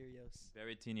over Kyrgios.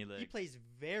 Very teeny He leg. plays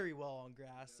very well on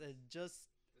grass He does. and just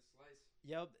The slice.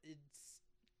 yep,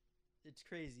 it's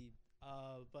crazy.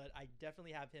 But I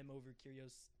definitely have him over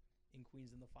Kyrgios in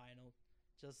Queens in the final.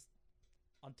 Just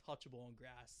untouchable on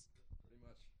grass. Pretty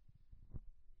much.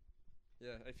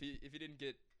 Yeah, if he didn't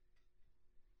get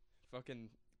fucking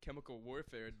chemical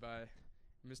warfared by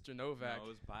Mr. Novak. No, it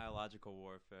was biological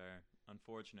warfare,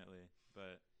 unfortunately.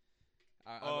 But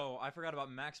I I forgot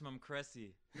about Maximum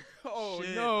Cressy. oh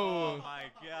Shit. no. Oh my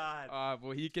god.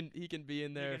 Well, he can be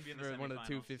in there can be in the for one of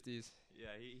the semifinals. 250s. Yeah,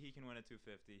 he can win a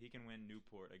 250. He can win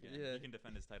Newport again. Yeah. He can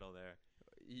defend his title there.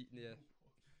 Yeah,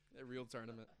 a real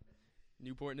tournament.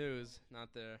 Newport News, not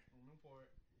there. Newport.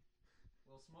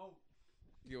 Little smoke.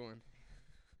 Go on.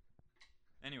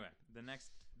 Anyway, the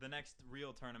next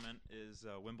real tournament is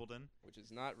Wimbledon, Which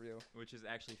is not real. which is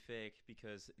actually fake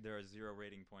because there are 0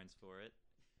 rating points for it.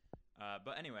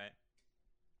 But anyway,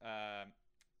 I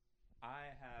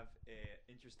have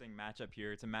a interesting matchup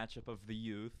here. It's a matchup of the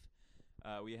youth.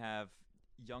 We have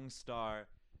young star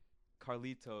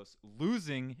Carlitos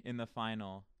losing in the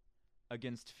final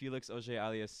against Felix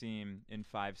Auger-Aliassime in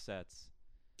 5 sets.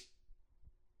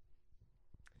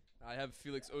 I have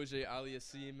Felix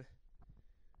Auger-Aliassime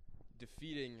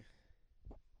defeating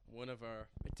one of our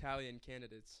Italian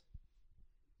candidates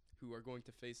who are going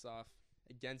to face off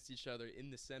against each other in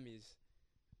the semis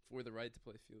for the right to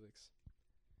play Felix.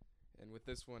 And with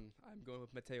this one, I'm going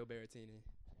with Matteo Berrettini.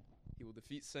 He will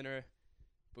defeat Sinner,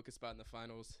 book a spot in the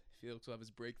finals. Felix will have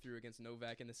his breakthrough against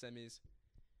Novak in the semis.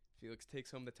 Felix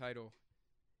takes home the title,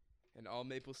 and all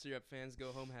maple syrup fans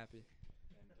go home happy.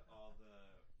 And all the,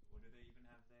 what do they even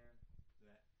have there?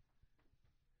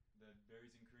 The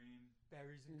berries and cream.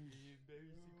 Berries and cream,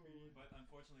 berries and cream. But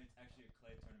unfortunately, it's actually a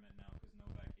clay tournament now because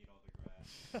Novak ate all the grass.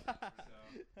 So,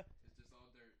 It's just all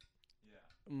dirt. yeah.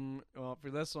 Well, for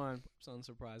this one, it's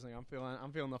unsurprising. I'm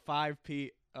feeling the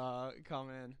 5-peat come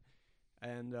in,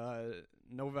 and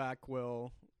Novak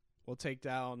will take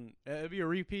down. It'll be a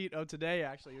repeat of today.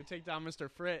 Actually, he'll take down Mr.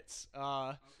 Fritz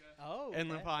Okay. Oh, in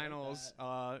the okay, I like finals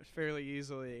that. fairly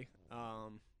easily.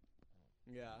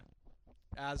 Yeah,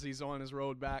 as he's on his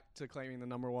road back to claiming the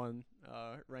 #1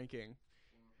 ranking,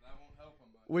 Well, that won't help him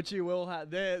much. which he will have.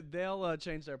 They'll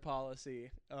change their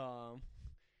policy. I don't know.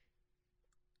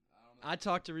 I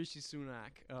talked to Rishi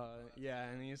Sunak, yeah,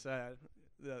 and he said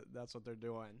that's what they're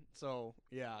doing. So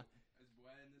yeah, Is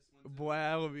Boy in this one?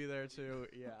 Boy will be there too.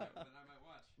 Yeah, Then I might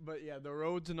watch. but yeah, the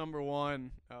road to number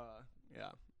one.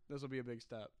 Yeah, this will be a big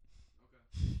step.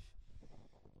 Okay.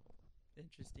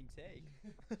 Interesting take.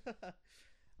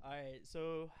 All right,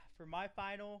 so for my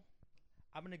final,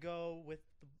 I'm gonna go with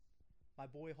my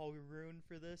boy Hughen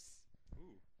for this.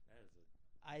 Ooh, that is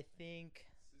I think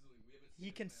Sizzling. We haven't He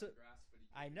seen can him play s- on grass, but he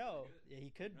I can know. Really good. Yeah, he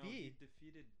could no, be. He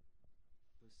defeated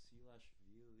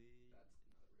Basilashvili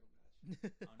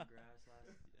That's not a real match. on grass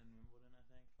in Wimbledon, I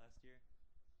think, last year.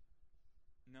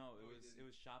 No, Oh, he it didn't.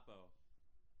 was Chapo.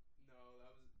 No,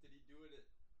 that was. Did he do it at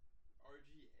RG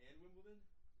and Wimbledon?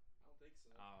 I don't think so.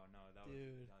 Oh no, that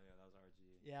Dude. was that was RG.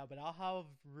 Yeah, but I'll have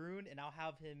Rune and I'll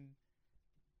have him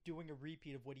doing a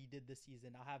repeat of what he did this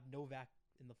season. I'll have Novak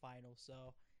in the final, so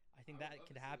I think I would that love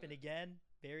could to see happen that. again.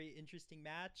 Very interesting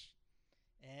match,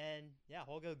 and yeah,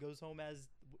 Holger goes home as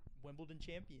Wimbledon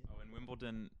champion. Oh, in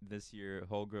Wimbledon this year,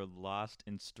 Holger lost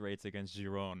in straights against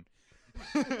Giron.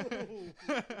 That was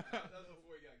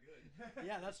before he got good.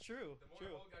 Yeah, that's true. The more True.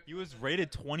 Hall got He good, was the rated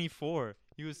better. 24.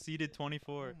 He was seeded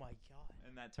 24 Oh my god.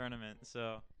 in that tournament.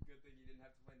 So, Good thing he didn't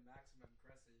have to play Maximum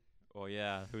Cressy. oh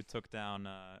yeah, who took down?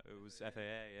 It was FAA. FAA.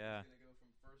 Yeah, He's gonna go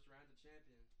from first round to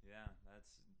champion. yeah.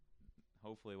 That's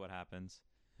hopefully what happens.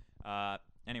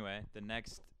 Anyway, the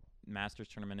next Masters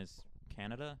tournament is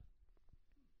Canada.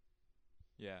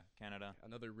 Yeah, Canada.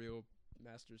 Another real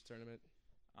Masters tournament.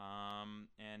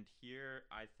 And here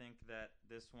I think that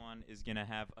this one is gonna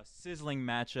have a sizzling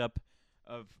matchup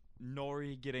of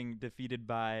Nori getting defeated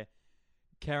by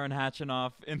Karen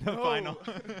Hachinoff in the No. final,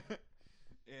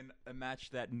 in a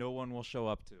match that no one will show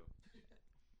up to.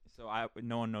 So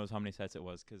no one knows how many sets it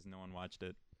was because no one watched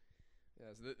it. Yeah,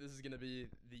 so this is gonna be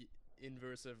the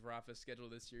inverse of Rafa's schedule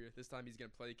this year. This time he's gonna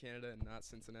play Canada and not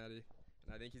Cincinnati,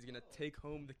 and I think he's gonna take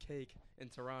home the cake in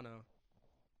Toronto,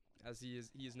 as he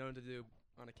is known to do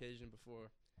on occasion before.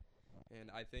 And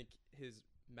I think his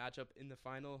matchup in the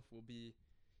final will be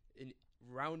in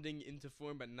rounding into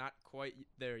form, but not quite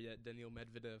there yet. Daniil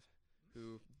Medvedev,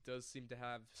 who does seem to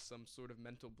have some sort of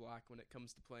mental block when it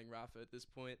comes to playing Rafa at this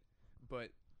point, but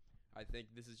I think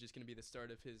this is just going to be the start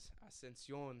of his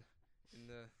ascension in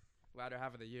the latter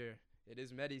half of the year. It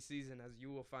is Medi season, as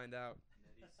you will find out.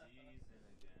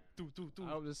 I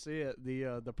hope to see it.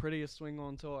 The prettiest swing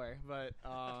on tour, but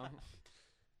I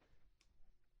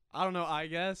don't know. I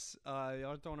guess y'all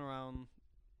are throwing around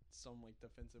some like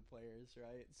defensive players,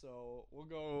 right? So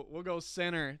we'll go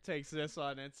center takes this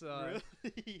one. It's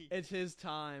Really? it's his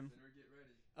time. Center, get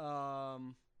ready.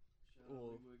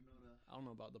 Ooh, I don't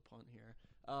know about the punt here.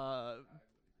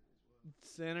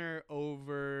 Center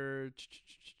over.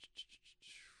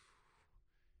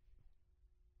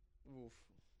 Oof.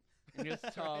 It's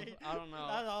tough. I don't know.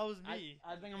 That was me.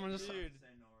 I think I'm gonna just. Dude.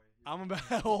 I'm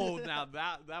about old now.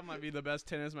 That might be the best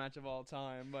tennis match of all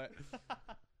time. But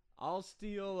I'll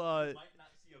steal. might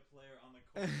not see a player on the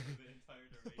court for the entire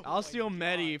duration. I'll my steal God.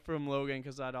 Medi from Logan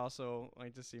because I'd also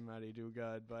like to see Medi do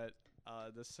good. But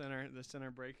the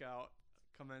center breakout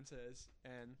commences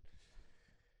and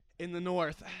in the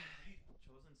north.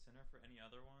 Chosen center for any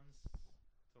other ones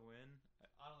to win?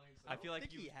 I don't think so. I feel like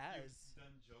think he you've has.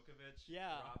 done Djokovic,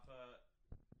 Yeah. Rafa,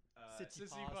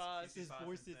 Tsitsipas. His Tsitsipas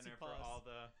boy in center for Tsitsipas. all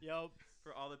Yup.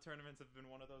 the tournaments have been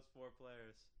one of those 4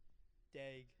 players,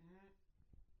 Dag.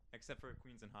 except for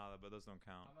Queens and Hala, but those don't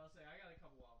count. I'm about to say I got a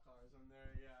couple wild cards on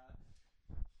there. Yeah.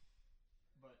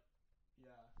 But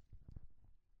yeah.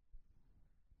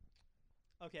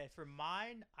 Okay, for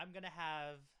mine, I'm gonna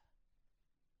have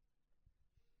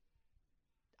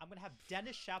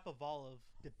Denis Shapovalov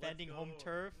defending home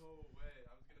turf. No way.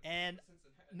 I was gonna And- pick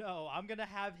Cincinnati. No, I'm gonna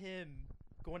have him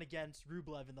going against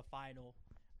Rublev in the final.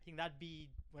 I think that'd be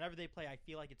whenever they play. I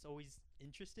feel like it's always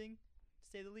interesting, to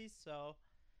say the least. So,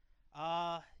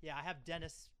 yeah, I have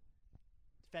Dennis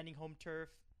defending home turf,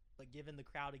 but giving the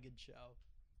crowd a good show.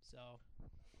 So,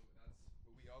 That's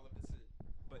what we all love to see.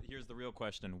 But here's the real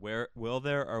question: Where will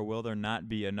there or will there not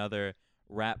be another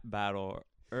rap battle,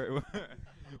 or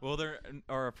will there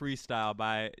or a freestyle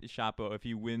by Shapo if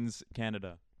he wins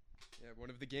Canada? Yeah, one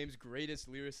of the game's greatest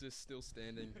lyricists still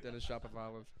standing, Denis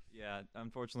Shapovalov. Yeah,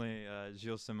 unfortunately,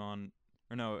 Gilles Simon,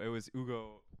 or no, it was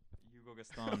Hugo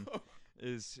Gaston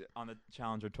is on the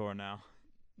Challenger Tour now.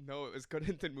 No, it was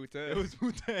Corentin Moutet. It was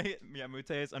Moutet. Yeah,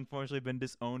 Moutet has unfortunately been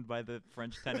disowned by the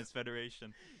French Tennis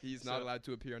Federation. He's not So- allowed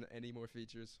to appear on any more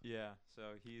features. Yeah,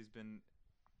 so he's been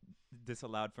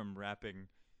disallowed from rapping,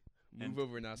 Move And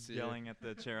over, Nasir. yelling at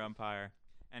the chair umpire.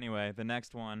 Anyway, the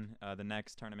next one, the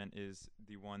next tournament is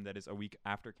the one that is a week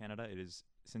after Canada. It is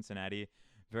Cincinnati.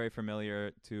 Very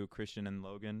familiar to Christian and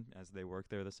Logan as they work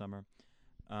there this summer.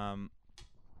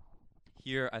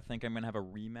 Here, I think I'm gonna have a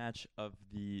rematch of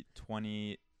the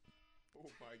 20 Oh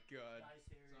my god. Nice,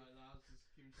 Harry. Sorry, that was just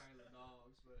him trying the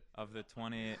dogs, but of the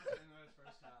 20 in the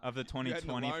first half. of the You had an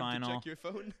 2020 alarm to final. check your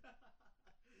phone?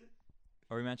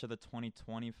 A rematch of the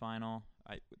 2020 final.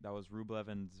 That was Rublev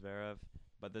and Zverev,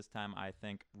 but this time I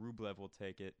think Rublev will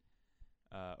take it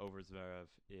over Zverev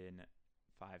in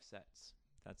 5 sets.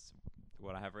 That's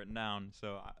what I have written down,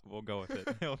 so we'll go with it.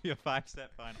 It'll be a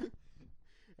 5-set final.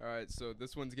 All right, so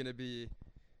this one's going to be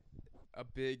a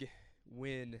big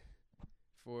win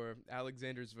for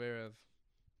Alexander Zverev,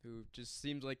 who just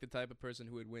seems like the type of person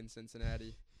who would win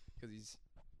Cincinnati because he's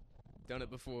done it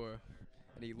before,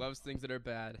 and he loves things that are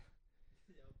bad.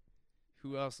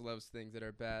 Who else loves things that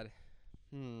are bad?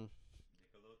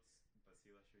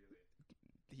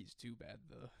 He's too bad,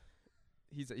 though.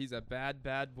 He's a bad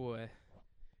boy.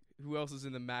 Who else is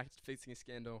in the match-fixing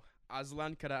scandal?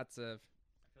 Aslan Karatsev. I feel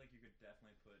like you could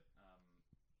definitely put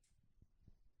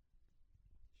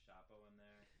Shapo in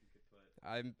there. You could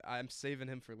put I'm saving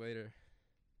him for later.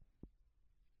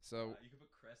 So you could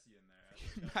put Cressy in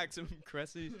there. Maximum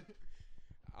Cressy.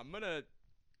 I'm gonna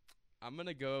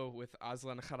go with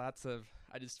Aslan Karatsev.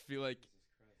 I just feel like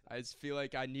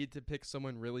I need to pick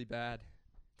someone really bad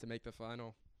to make the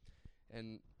final,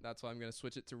 and that's why I'm gonna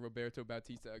switch it to Roberto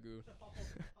Bautista Agut.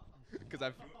 Because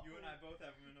You and I both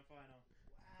have him in the final.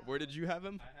 Where did you have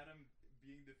him? I had him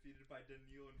being defeated by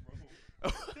Daniil and Rome.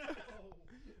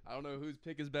 I don't know whose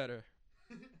pick is better.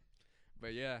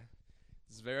 But yeah,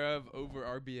 Zverev over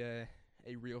RBA,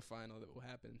 a real final that will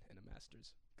happen in a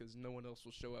Masters because no one else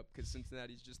will show up because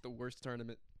Cincinnati's just the worst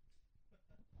tournament.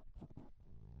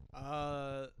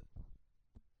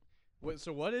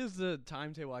 So what is the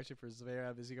timetable actually for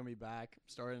Zverev? Is he gonna be back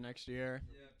starting next year?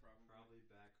 Yeah, probably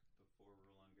back before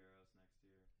Roland Garros next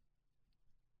year.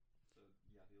 So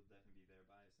yeah, he'll definitely be there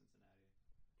by Cincinnati.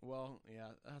 Well,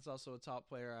 yeah, that's also a top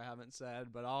player I haven't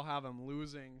said, but I'll have him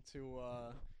losing to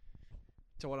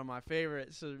one of my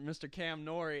favorites, Mr. Cam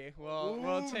Norrie.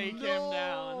 We'll take him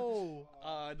down.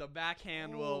 The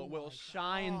backhand will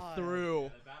shine through. Yeah,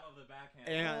 the battle of the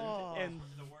backhand. And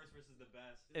the worst versus the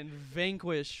best. and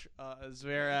vanquish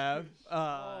Zverev.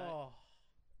 Yeah,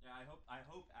 I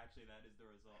hope actually that is the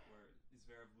result where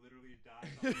Zverev literally dies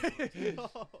on the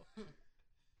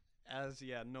As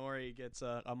Norrie gets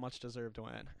a much deserved win.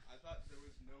 I thought there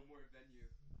was no more venue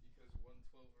because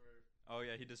 112 or Oh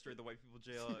yeah, he destroyed the white people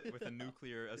jail with a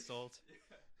nuclear assault. Back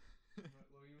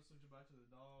to the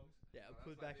dogs. Yeah,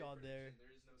 put it back on there.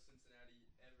 There is no Cincinnati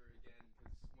ever again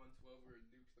because 112 or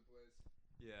nukes the place.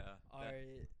 Yeah. All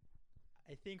right.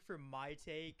 I think for my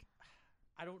take,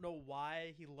 I don't know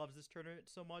why he loves this tournament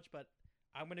so much, but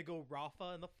I'm gonna go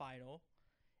Rafa in the final,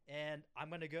 and I'm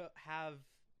gonna go have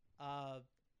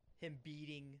him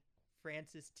beating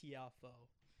Francis Tiafoe.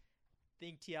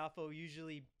 Think Tiafoe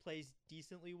usually plays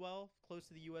decently well, close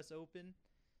to the U.S. Open,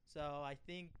 so I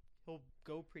think he'll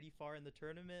go pretty far in the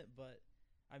tournament. But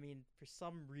I mean, for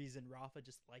some reason, Rafa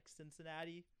just likes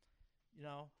Cincinnati. You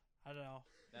know, I don't know.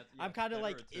 I'm kind of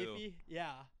like iffy.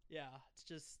 Yeah. It's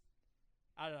just,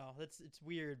 I don't know. It's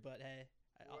weird, but hey.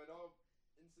 Well, I know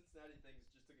in Cincinnati things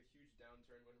just took a huge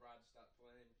downturn when Rod stopped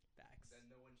playing. Facts. Then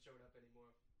no one showed up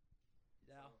anymore.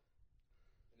 Yeah.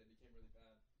 So, and it became really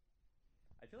bad.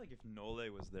 I feel like if Nole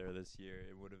was there this year,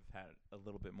 it would have had a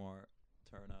little bit more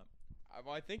turn up.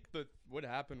 I think what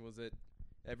happened was that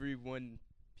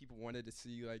people wanted to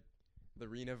see like the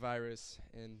Rena virus,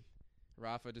 and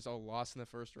Rafa just all lost in the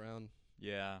first round.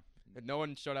 Yeah. And no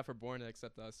one showed up for Borna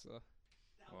except us. So.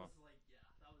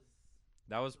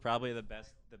 That was probably the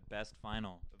best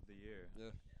final of the year.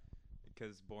 Yeah.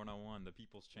 Because Borna won, the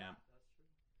people's champ. Yeah, that's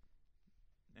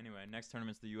true. Anyway, next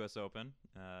tournament's the U.S. Open.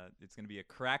 It's going to be a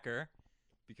cracker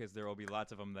because there will be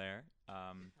lots of them there.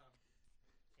 Can't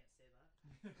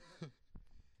say that.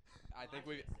 I think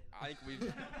we've. You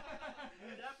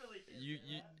definitely can't. You say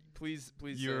that.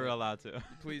 please. You're allowed to.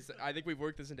 Please, I think we've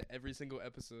worked this into every single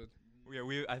episode. Yeah,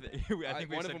 I think we've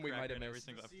one of said them we might cracker have in every missed.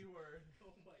 single episode. C-word. Oh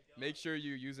my god. Make sure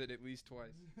you use it at least twice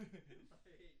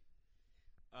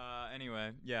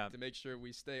Anyway, yeah. to make sure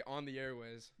we stay on the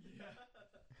airways.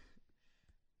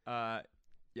 Yeah,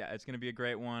 it's going to be a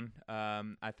great one.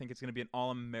 I think it's going to be an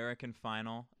all-American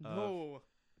final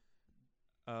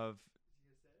of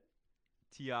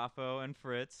Tiafoe and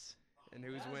Fritz. And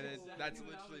who's winning? That's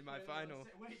literally my final.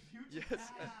 Wait, you Yes.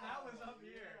 that was up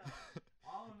here.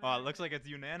 Oh, it looks like it's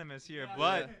unanimous here,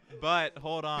 Yeah. but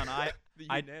hold on. The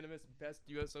I- unanimous best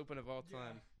U.S. Open of all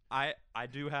time. I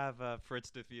do have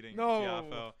Fritz defeating No.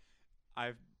 Tiafoe.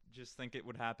 I just think it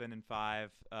would happen in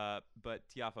 5, but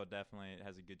Tiafoe definitely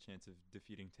has a good chance of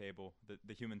defeating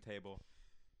the human table.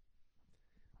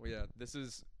 Well, yeah, this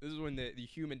is when the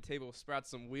human table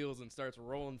sprouts some wheels and starts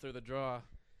rolling through the draw.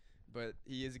 But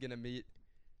he is gonna meet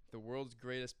the world's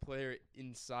greatest player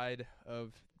inside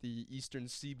of the eastern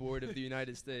seaboard of the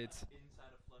United States.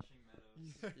 Inside of Flushing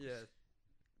Meadows. Yeah,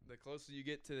 the closer you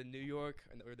get to New York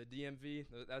or the DMV,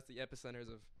 that's the epicenters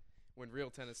of when real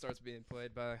tennis starts being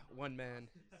played by one man.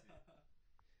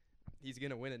 He's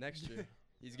gonna win it next year.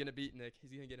 He's gonna beat Nick.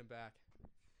 He's gonna get him back.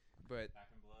 But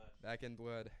back in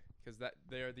blood, because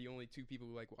they are the only two people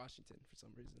who like Washington for some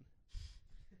reason.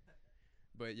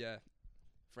 But yeah,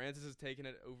 Francis has taken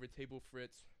it over Table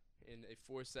Fritz in a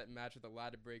 4-set match with a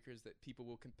lot of breakers that people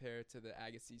will compare to the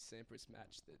Agassi-Sampras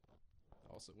match that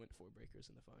also went 4 breakers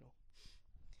in the final.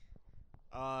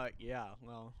 Yeah,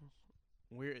 well,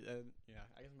 we're yeah,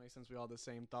 I guess it makes sense we all had the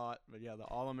same thought, but yeah, the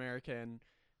All-American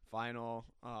final.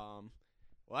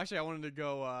 Well, actually, I wanted to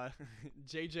go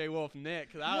J.J. Wolf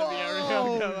Nick. That would be a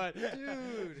real good one,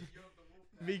 dude.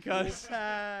 because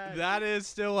that is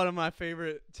still one of my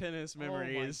favorite tennis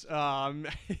memories.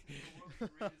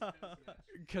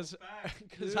 Because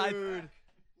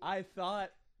I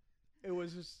thought it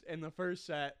was just in the first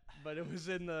set, but it was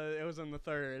in the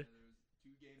third.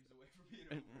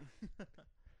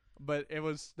 But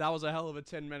that was a hell of a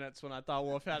 10 minutes when I thought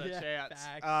Wolf had a chance.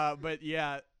 But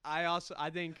yeah, I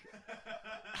think.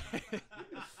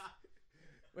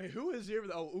 Wait, who was here for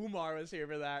that? Oh, Umar was here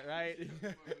for that, right? What is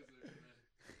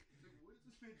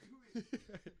this man doing? The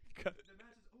match is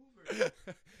over.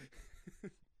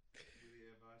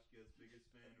 Vashka's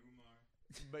biggest fan, Umar.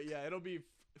 But yeah, it'll be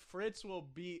Fritz will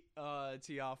beat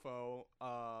Tiafoe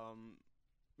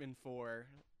in 4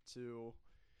 to.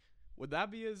 Would that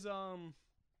be his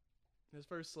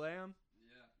first slam?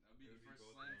 Yeah, that would be the first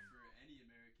slam for any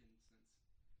American since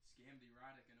Scammed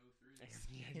Erotic in 03.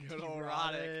 Yeah, good old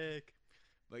Roddick.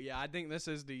 But yeah, I think this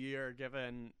is the year,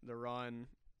 given the run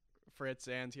Fritz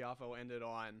and Tiafoe ended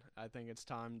on. I think it's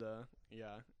time to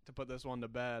put this one to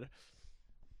bed.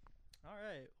 All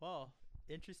right. Well,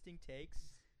 interesting takes.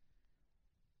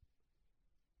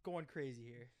 Going crazy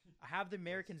here. I have the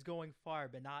Americans going far,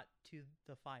 but not to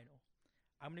the final.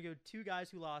 I'm going to go 2 guys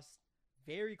who lost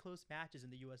very close matches in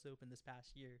the U.S. Open this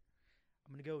past year.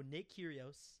 I'm going to go Nick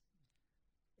Kyrgios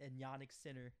and Yannick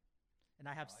Sinner. And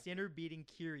I have Sinner beating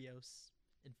Kyrgios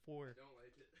in 4. I don't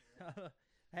like it.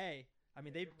 Hey, I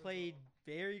mean, they played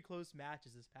very close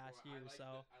matches this past year, I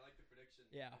like the prediction.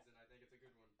 Yeah. And I think it's a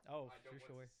good one. Oh, I don't for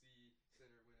sure. want to see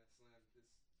Sinner win a slam this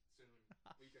soon.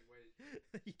 We can wait.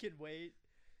 You can wait.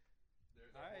 There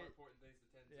are All more right. important things to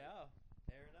tend to. Yeah,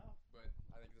 fair enough. But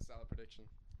I think it's a solid prediction.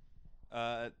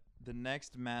 The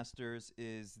next Masters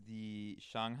is the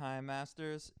Shanghai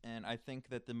Masters, and I think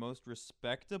that the most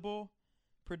respectable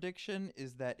prediction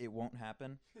is that it won't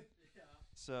happen.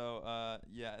 So,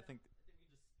 yeah, I think.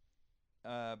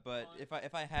 But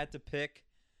if I had to pick,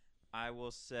 I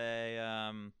will say.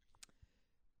 I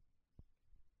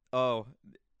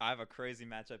have a crazy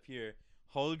matchup here.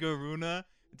 Holger Rune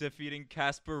defeating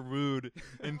Casper Ruud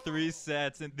in 3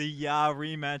 sets in the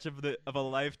rematch of a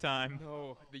lifetime.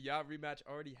 No, the yacht rematch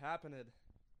already happened.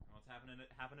 What's happening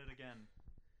again?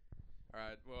 All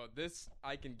right. Well, this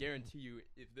I can guarantee you.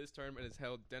 If this tournament is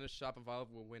held, Denis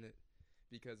Shapovalov will win it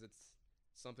because it's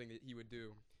something that he would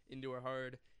do. Indoor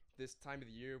hard this time of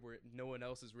the year where no one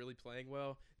else is really playing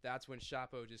well. That's when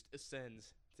Shapo just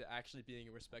ascends to actually being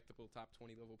a respectable top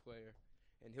 20 level player.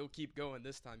 And he'll keep going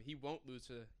this time. He won't lose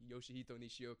to Yoshihito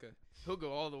Nishioka. He'll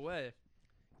go all the way.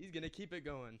 He's going to keep it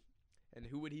going. And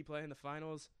who would he play in the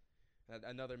finals?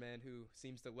 Another man who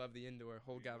seems to love the indoor.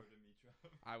 Holger.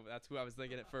 That's who I was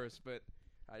thinking at first. But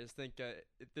I just think at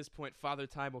this point, Father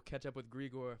Time will catch up with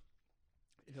Grigor.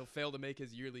 And he'll fail to make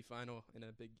his yearly final in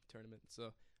a big tournament. So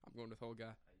I'm going with Holger. You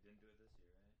didn't do it this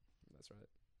year, right? That's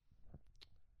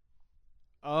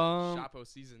right. Um, Chapo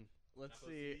season. Let's Chapo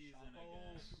see. season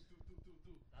again.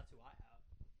 That's who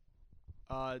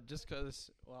I have. Just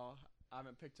because, well, I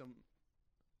haven't picked him.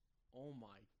 Oh my.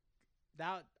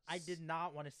 That I did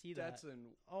not want to see that. That's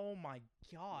an. Oh my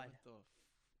god. What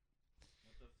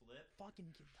the flip? Fucking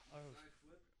get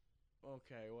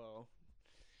Okay, well.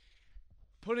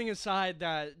 Putting aside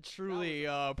that truly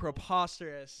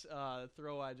preposterous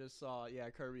throw I just saw, yeah,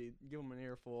 Kirby, give him an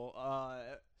earful.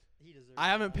 he deserves I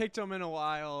haven't that. picked him in a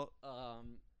while,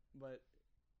 but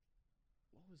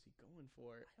what was he going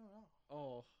for? I don't know.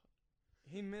 Oh,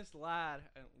 he missed Lad,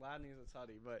 and Lad needs a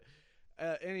tutty. But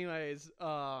anyways,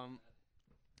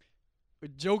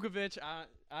 with Djokovic, I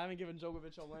haven't given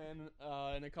Djokovic a win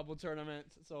in a couple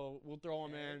tournaments, so we'll throw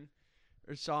him in.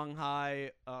 Or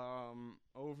Shanghai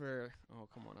over. Oh,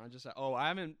 come on! I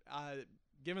haven't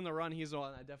given the run he's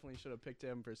on, I definitely should have picked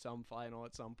him for some final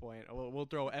at some point. We'll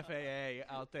throw FAA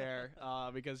out there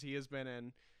because he has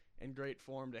been in great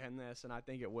form to end this, and I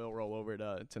think it will roll over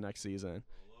to next season.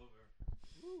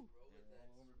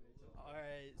 All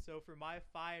right, so for my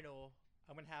final,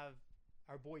 I'm going to have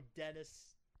our boy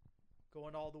Dennis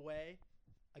going all the way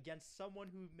against someone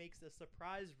who makes a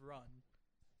surprise run.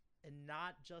 And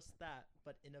not just that,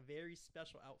 but in a very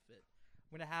special outfit.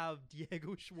 I'm going to have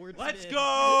Diego Schwartzman. Let's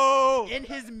go! In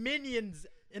his Minions.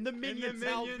 In the Minions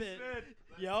outfit.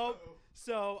 Yup.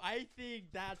 So I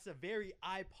think that's a very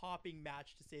eye-popping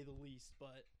match, to say the least.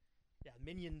 But, yeah,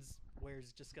 Minions wear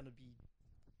is just going to be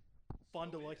fun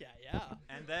to look at. Yeah.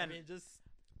 And then, I mean, just,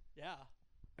 yeah.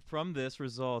 from this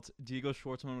result, Diego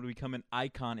Schwartzman will become an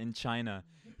icon in China.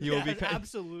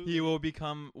 Absolutely. He will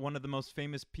become one of the most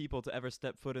famous people to ever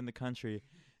step foot in the country.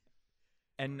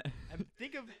 And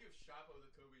think of Chapo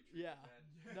the Kobe treatment, yeah.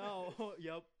 man. No,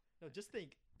 yep. No, just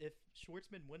think if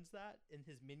Schwartzman wins that in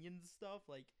his Minions stuff,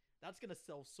 like that's gonna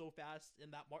sell so fast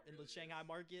in that in the Shanghai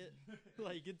market.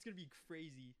 Like it's gonna be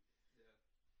crazy. Yeah.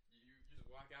 You just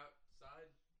walk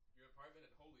outside your apartment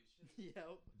and holy shit.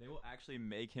 Yep. they will actually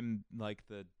make him like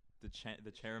the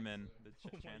chairman, the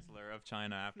chancellor of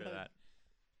China after that.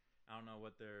 I don't know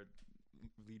what their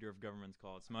leader of government's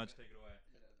called. Smudge, take it away.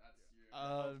 Yeah, that's your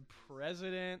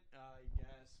President, I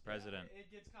guess. President. Yeah,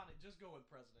 it gets kind of just go with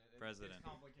president. President. It's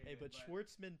complicated. Hey, but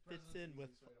Schwartzman fits in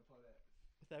with presidency is the way to put it.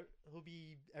 he'll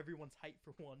be everyone's height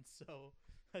for one, so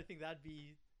I think that'd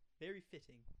be very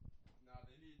fitting. Nah,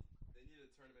 they need a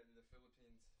tournament in the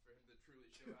Philippines for him to truly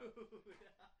show out.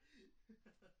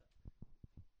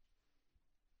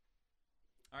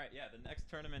 All right, yeah. The next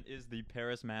tournament is the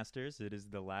Paris Masters. It is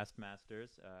the last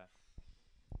Masters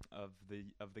of the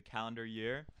calendar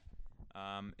year.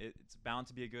 It's bound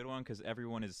to be a good one because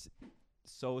everyone is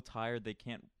so tired they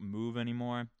can't move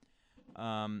anymore.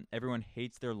 Everyone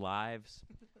hates their lives,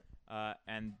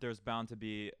 and there's bound to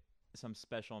be some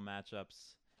special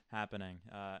matchups happening.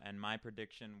 And my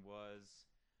prediction was.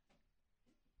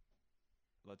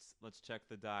 Let's check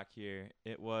the doc here.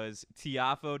 It was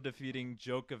Tiafoe defeating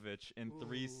Djokovic in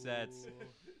 3 sets.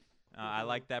 I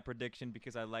like that prediction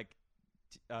because I like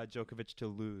Djokovic to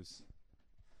lose.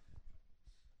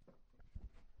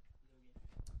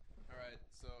 All right,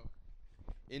 so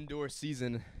indoor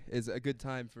season is a good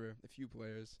time for a few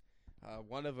players.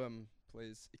 One of them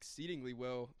plays exceedingly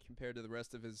well compared to the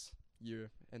rest of his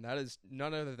year, and that is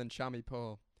none other than Chami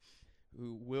Paul,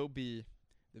 who will be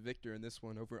the victor in this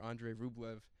one over Andrei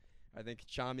Rublev. I think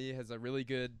Chami has a really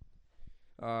good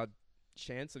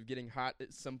chance of getting hot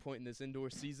at some point in this indoor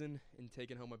season and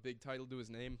taking home a big title to his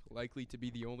name, likely to be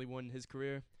the only one in his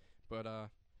career. But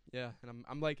yeah, and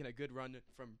I'm liking a good run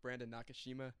from Brandon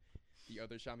Nakashima, the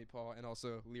other Chami Paul, and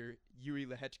also Yuri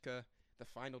Lehechka, the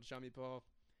final Chami Paul.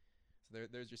 So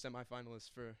there's your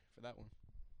semifinalists for that one.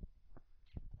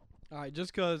 All right,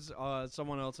 just because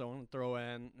someone else I want to throw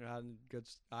in,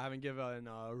 I haven't given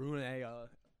Rune a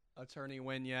tourney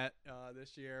win yet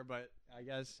this year, but I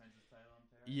guess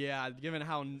yeah, given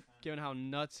how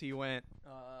nuts he went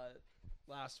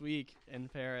last week in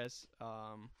Paris,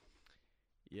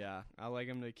 yeah, I like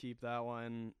him to keep that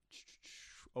one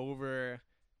over.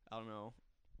 I don't know,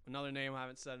 another name I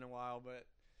haven't said in a while, but.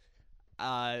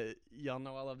 Y'all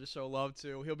know I love to show love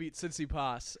too. He'll beat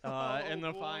Tsitsipas in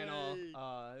the final.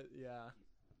 Yeah,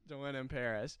 to win in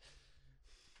Paris.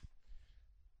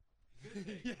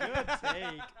 Good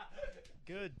take.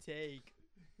 Good take.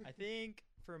 I think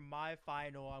for my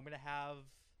final, I'm gonna have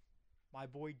my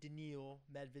boy Daniil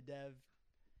Medvedev,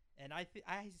 and I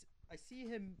see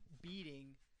him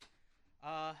beating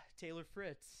Taylor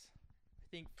Fritz. I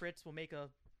think Fritz will make a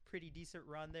pretty decent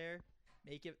run there.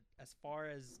 Make it as far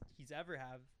as he's ever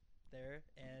have there,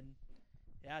 and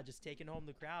yeah, just taking home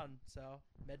the crown. So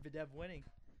Medvedev winning.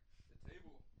 The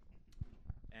table.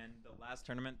 And the last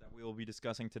tournament that we will be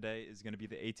discussing today is going to be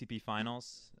the ATP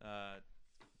Finals. I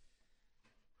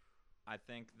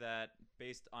think that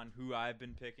based on who I've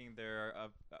been picking,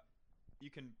 you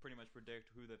can pretty much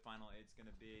predict who the final eight's going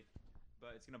to be,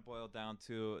 but it's going to boil down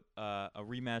to a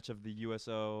rematch of the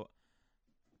USO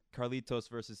Carlitos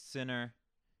versus Sinner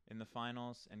in the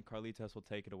finals, and Carlitos will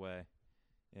take it away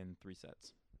in 3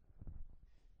 sets.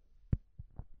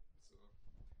 So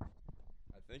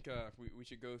I think we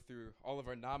should go through all of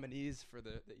our nominees for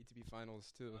the ATP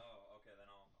Finals too. Oh, okay, then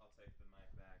I'll take the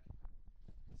mic back.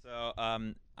 So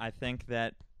I think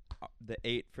that the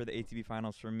 8 for the ATP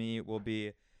Finals for me will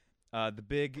be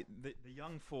the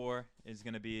young 4 is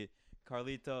going to be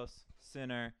Carlitos,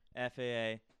 Sinner,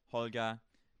 FAA, Holga,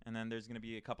 and then there's going to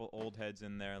be a couple old heads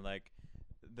in there like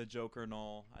the Joker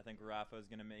Knoll. I think Rafa is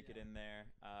going to make it in there.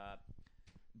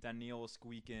 Daniil will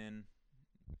squeak in.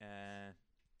 And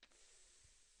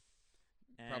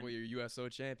Probably your USO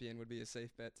champion would be a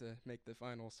safe bet to make the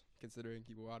finals, considering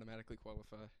he will automatically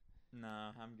qualify.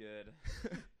 Nah, I'm good.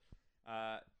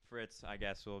 Fritz, I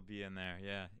guess, will be in there.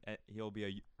 Yeah, he'll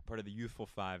be part of the youthful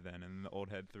 5 then, and the old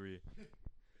head 3.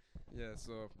 Yeah,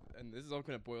 so, and this is all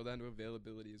going to boil down to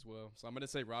availability as well. So I'm going to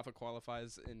say Rafa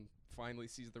qualifies and finally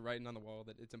sees the writing on the wall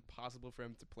that it's impossible for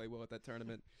him to play well at that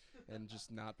tournament and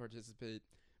just not participate.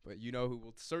 But you know who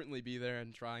will certainly be there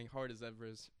and trying hard as ever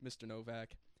is Mr.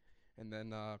 Novak. And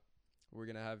then we're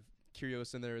going to have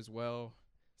Kyrgios in there as well,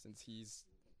 since he's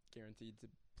guaranteed to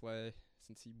play,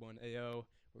 since he won AO.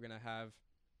 We're going to have,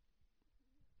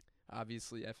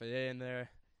 obviously, FAA in there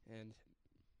and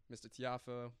Mr.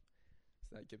 Tiafoe.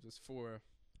 So that gives us 4.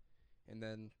 And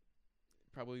then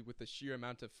probably with the sheer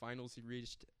amount of finals he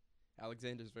reached,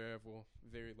 Alexander Zverev will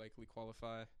very likely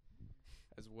qualify,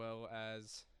 as well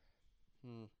as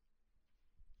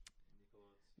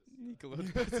Nicolas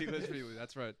Basilashvili.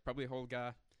 That's right. Probably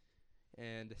Holga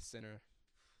and Sinner.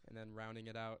 And then rounding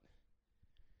it out,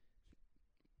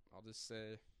 I'll just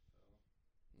say,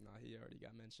 he already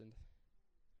got mentioned.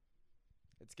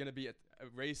 It's going to be a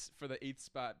race for the 8th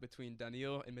spot between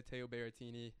Daniil and Matteo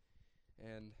Berrettini.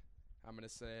 And I'm going to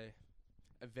say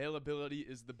availability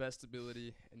is the best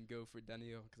ability and go for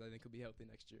Daniil because I think he'll be healthy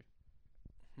next year.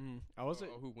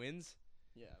 Who wins?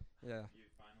 Yeah. Your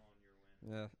final and your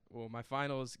win. Yeah. Well, my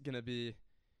final is going to be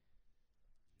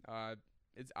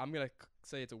I'm going to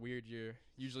say it's a weird year.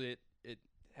 Usually it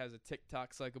has a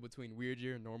tick-tock cycle between weird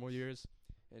year and normal years.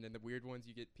 And in the weird ones,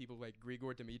 you get people like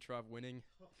Grigor Dimitrov winning.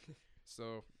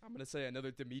 So I'm going to say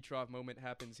another Dimitrov moment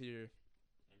happens here.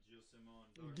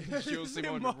 And Gilles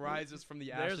Simon rises from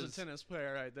the ashes. There's a tennis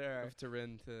player right there. Of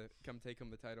Turin to come take him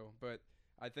the title. But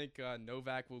I think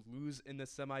Novak will lose in the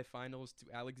semifinals to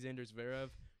Alexander Zverev,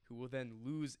 who will then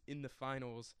lose in the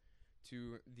finals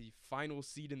to the final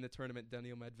seed in the tournament,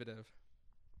 Daniil Medvedev.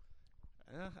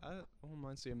 I don't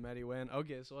mind seeing Medi win.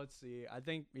 Okay, so let's see. I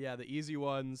think, the easy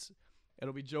ones,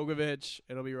 it'll be Djokovic,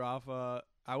 it'll be Rafa.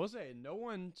 I will say no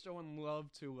one showing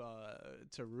love to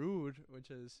Ruud,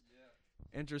 which is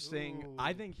interesting. Ooh.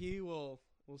 I think he will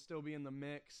still be in the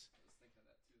mix.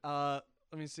 Let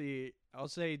me see. I'll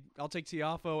take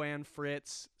Tiafoe and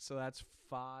Fritz, so that's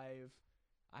 5.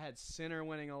 I had Sinner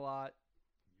winning a lot.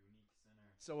 Unique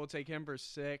Sinner. So we'll take him for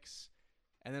 6.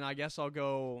 And then I guess I'll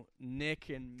go Nick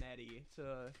and Medi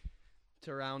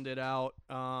to round it out.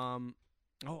 I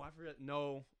forgot.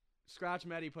 No. Scratch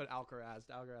Medi, put Alcaraz.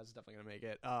 Alcaraz is definitely going to make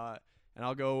it. And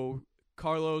I'll go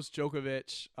Carlos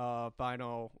Djokovic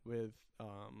final with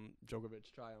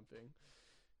Djokovic triumphing.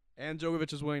 And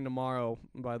Djokovic is winning tomorrow,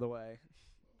 by the way.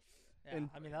 Yeah,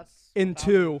 that's in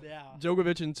 2. Yeah.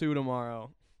 Djokovic in 2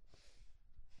 tomorrow.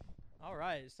 All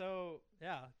right. So,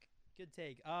 good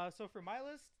take. So for my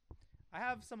list, I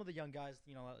have some of the young guys,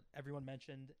 everyone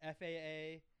mentioned.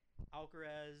 FAA,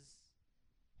 Alcaraz,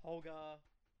 Holga.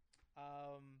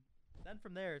 Then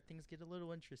from there, things get a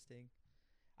little interesting.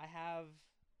 I have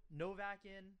Novak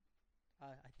in.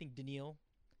 I think Daniil.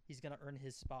 He's going to earn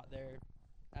his spot there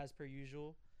as per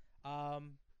usual.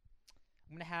 I'm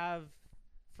going to have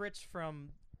Fritz from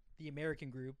the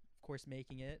American group, of course,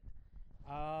 making it.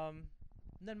 And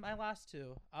then my last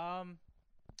 2.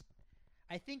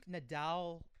 I think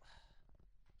Nadal,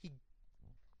 he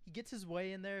gets his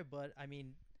way in there, but,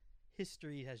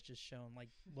 history has just shown, like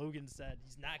Logan said,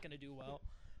 he's not going to do well.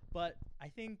 But I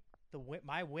think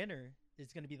my winner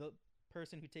is going to be the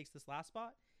person who takes this last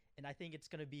spot, and I think it's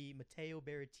going to be Matteo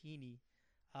Berrettini.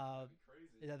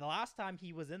 The last time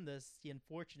he was in this, he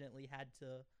unfortunately had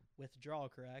to withdraw,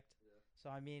 correct? Yeah. So,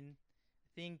 I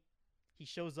think he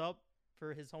shows up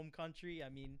for his home country,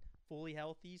 fully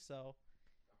healthy, so.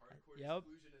 The hardcore Yep.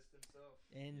 exclusionist himself.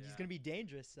 And he's Yeah. going to be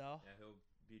dangerous, so. Yeah, he'll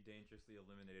be dangerously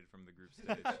eliminated from the group stage.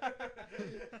 Very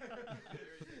dangerous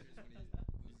when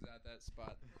he loses at that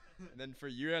spot. And then for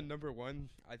year-end number 1,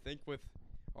 I think with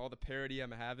all the parity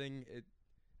I'm having, it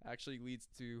actually leads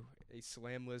to a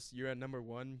slamless year-end number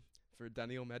 1 for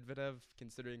Daniil Medvedev,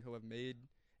 considering he'll have made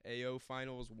AO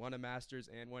finals, won a Masters,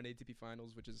 and won ATP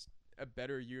Finals, which is a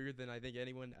better year than I think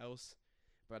anyone else.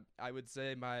 But I would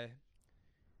say my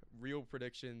real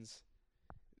predictions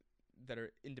that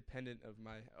are independent of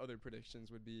my other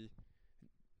predictions would be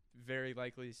very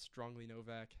likely strongly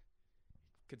Novak.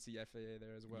 Could see FAA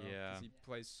there as well. Yeah. Because he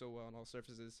plays so well on all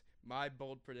surfaces. My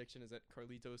bold prediction is that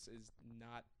Carlitos is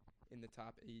not in the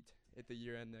top 8 at the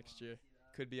year end next year.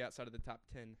 Could be outside of the top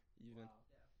 10 even.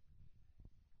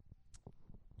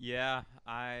 Yeah,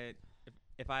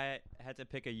 if I had to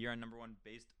pick a year on number 1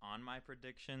 based on my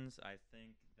predictions, I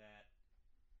think that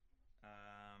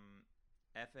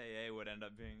FAA would end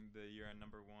up being the year-end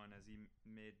number one, as he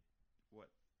made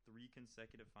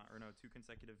two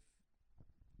consecutive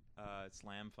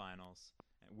slam finals,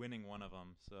 winning one of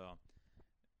them. So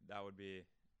that would be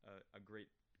a great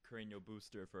cranial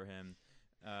booster for him.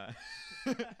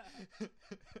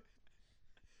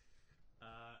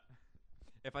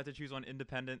 If I had to choose one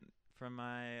independent from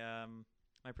my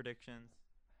my predictions,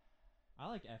 I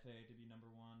like FAA to be number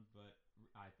one, but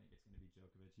I think it's going to be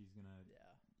Djokovic. He's gonna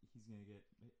get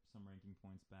some ranking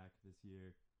points back this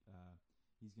year.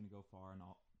 He's gonna go far in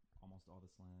almost all the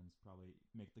slams. Probably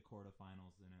make the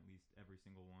quarterfinals in at least every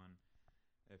single one,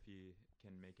 if he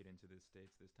can make it into the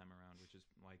States this time around, which is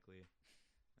likely.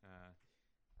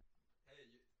 Hey,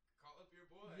 call up your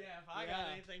boy. Yeah, if I got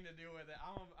anything to do with it,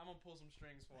 I'm gonna pull some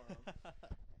strings for him.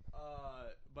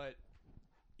 But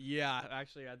yeah,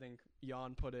 actually, I think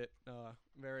Jan put it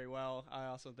very well. I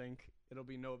also think it'll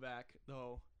be Novak,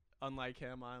 though. Unlike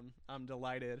him, I'm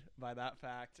delighted by that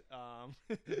fact.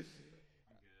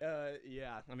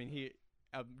 Yeah, I mean he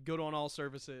good on all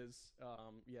surfaces.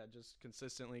 Yeah, just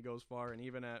consistently goes far, and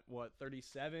even at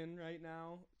 37 right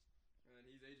now. And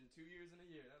he's aging 2 years in a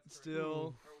year. That's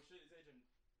still. Oh shit, he's aging.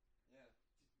 Yeah,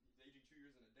 he's aging 2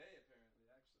 years in a day apparently.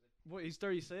 Actually. What? He's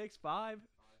 36, 35.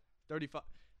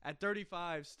 At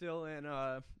 35, still in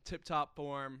tip-top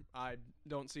form. I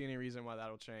don't see any reason why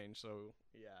that'll change. So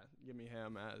yeah, give me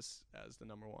him as the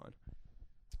number one.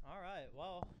 All right.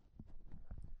 Well,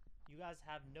 you guys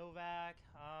have Novak.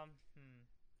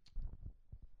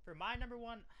 For my number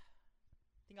one,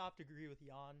 I think I'll have to agree with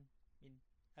Jan. I mean,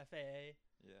 FAA.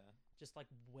 Yeah. Just like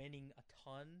winning a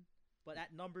ton. But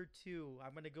at number two,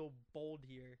 I'm gonna go bold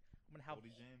here. I'm gonna have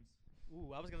Goldie James.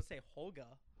 Ooh, I was gonna say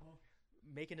Holga,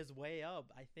 making his way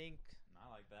up. I think. I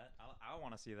like that. I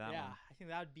want to see that one. Yeah, I think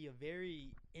that would be a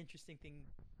very interesting thing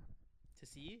to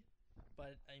see.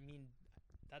 But I mean,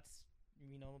 that's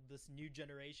this new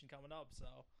generation coming up.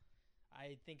 So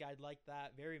I think I'd like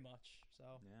that very much.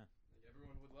 So yeah.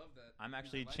 Everyone would love that. I'm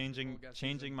actually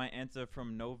changing my answer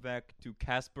from Novak to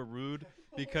Casper Ruud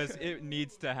because it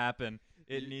needs to happen.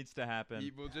 It needs to happen.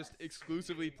 He will just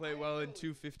exclusively play well in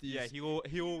 250s. Yeah, he will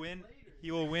win. He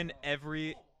will win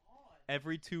every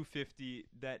 250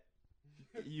 that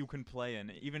you can play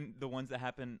in, even the ones that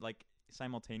happen like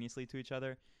simultaneously to each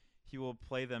other. He will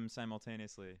play them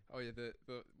simultaneously. Oh yeah, the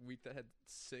week that had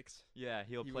 6. Yeah,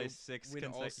 he'll play 6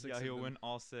 consecutive. Yeah, he'll win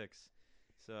all 6.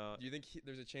 So do you think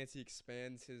there's a chance he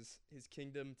expands his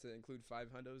kingdom to include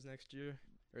 5 hundos next year,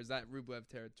 or is that Rublev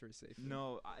territory safe?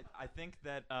 No, I think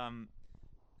that Ruud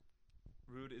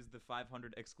is the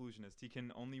 500 exclusionist. He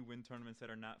can only win tournaments that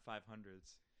are not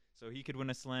 500s. So he could win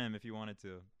a slam if he wanted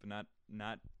to, but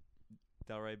not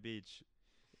Delray Beach.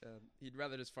 He'd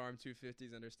rather just farm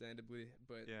 250s, understandably.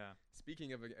 But yeah.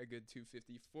 Speaking of a good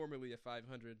 250, formerly a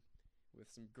 500, with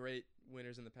some great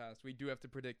winners in the past, we do have to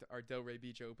predict our Delray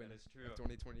Beach Open. That is true.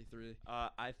 2023.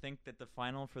 I think that the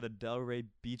final for the Delray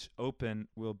Beach Open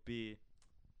will be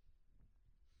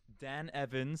Dan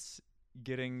Evans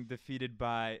getting defeated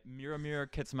by Miramir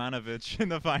Kecmanovic in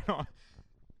the final.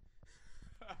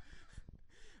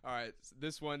 All right, so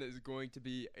this one is going to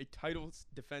be a title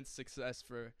defense success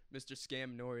for Mr.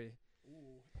 Scam Nori.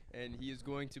 Ooh. And he is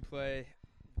going to play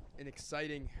an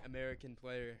exciting American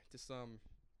player to some,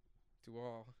 to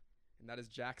all, and that is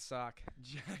Jack Sock.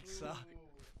 Jack Sock.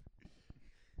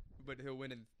 But he'll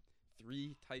win in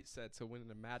 3 tight sets. He'll win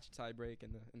in a match tiebreak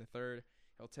in the third.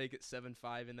 He'll take it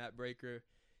 7-5 in that breaker.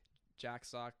 Jack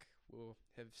Sock will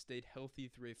have stayed healthy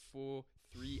through a full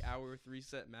 3-hour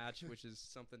 3-set match, which is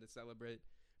something to celebrate.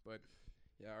 But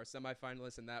yeah, our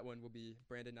semifinalists in that one will be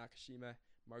Brandon Nakashima,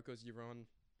 Marcos Giron.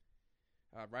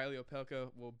 Riley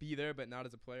Opelka will be there, but not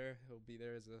as a player. He'll be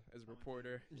there as a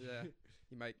reporter. Yeah,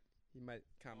 he might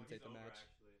commentate the match.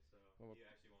 Actually, so he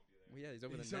actually won't be there. Well, yeah, he's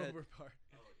over the He's net. over part.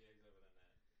 Oh yeah, he's over the net.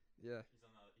 Yeah,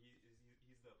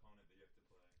 He's the opponent that you have to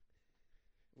play.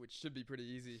 which should be pretty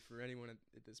easy for anyone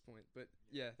at this point. But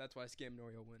yeah, that's why Scam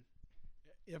Nori will win.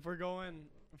 If we're going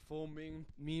full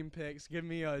meme picks, give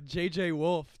me a JJ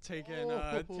Wolf taking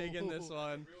this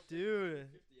one Dude,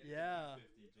 yeah.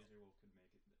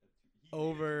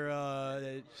 over.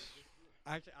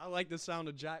 Actually, I like the sound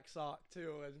of Jack Sock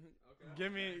too.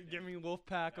 Give me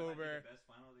Wolfpack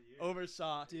over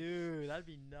Sock. Dude, that'd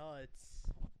be nuts.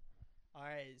 All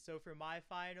right, so for my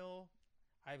final,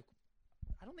 I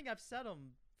don't think I've said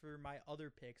them for my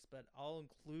other picks, but I'll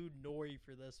include Nori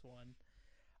for this one.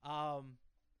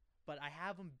 But I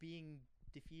have him being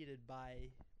defeated by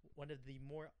one of the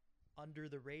more under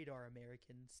the radar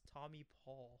Americans, Tommy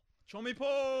Paul. Tommy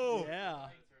Paul. Yeah.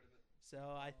 So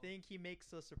I think he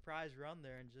makes a surprise run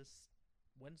there and just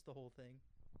wins the whole thing.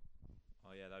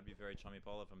 Oh yeah, that'd be very chummy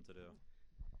pole of him to do.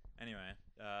 Anyway,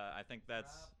 I think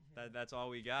that's all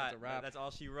we got. That's a wrap. That's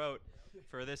all she wrote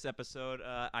for this episode.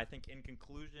 I think in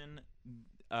conclusion,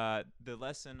 the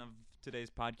lesson of today's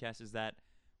podcast is that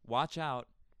watch out.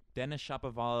 Denis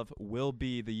Shapovalov will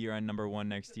be the year-end #1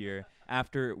 next year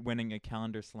after winning a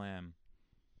calendar slam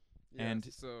and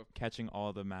so catching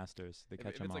all the Masters. They if catch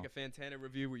it's them all. like a Fantana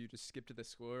review where you just skip to the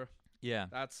score, Yeah.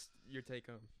 that's your take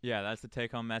home. Yeah, that's the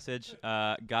take-home message.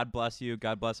 God bless you.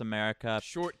 God bless America.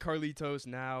 Short Carlitos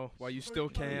now while you still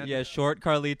can. Yeah, short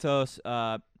Carlitos.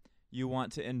 You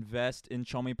want to invest in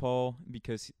Chomipol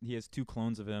because he has 2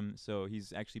 clones of him, so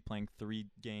he's actually playing 3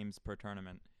 games per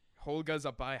tournament. Holga's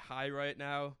a buy high right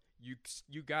now.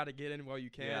 You got to get in while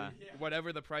you can. Yeah.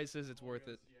 Whatever the price is, it's worth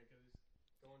it.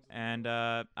 And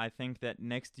I think that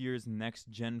next year's Next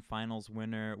Gen Finals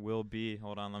winner will be.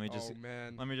 Hold on, let me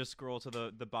just scroll to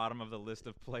the bottom of the list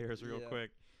of players real Yeah.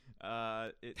 quick.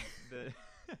 The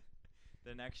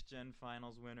the Next Gen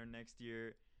Finals winner next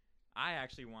year. I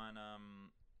actually want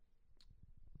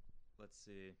Let's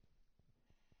see.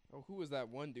 Oh, who was that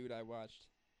one dude I watched?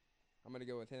 I'm gonna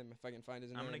go with him if I can find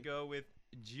his name. I'm gonna go with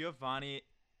Giovanni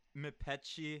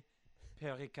Mepecci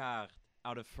Pericard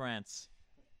out of France.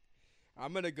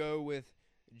 I'm gonna go with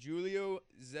Giulio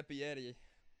Zeppieri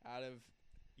out of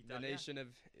the Italia? nation of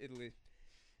Italy.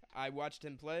 I watched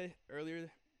him play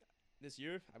earlier this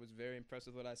year. I was very impressed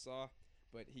with what I saw,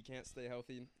 but he can't stay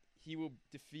healthy. He will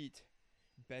defeat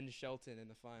Ben Shelton in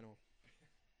the final.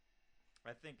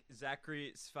 I think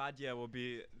Zachary Svadia will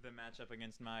be the matchup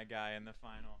against my guy in the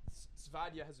final.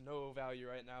 Svadia has no value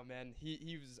right now, man.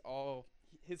 He was all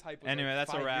his hype was Anyway, like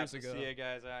that's 5 a wrap. years ago. See ya,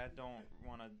 guys. I don't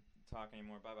want to talk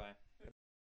anymore. Bye-bye.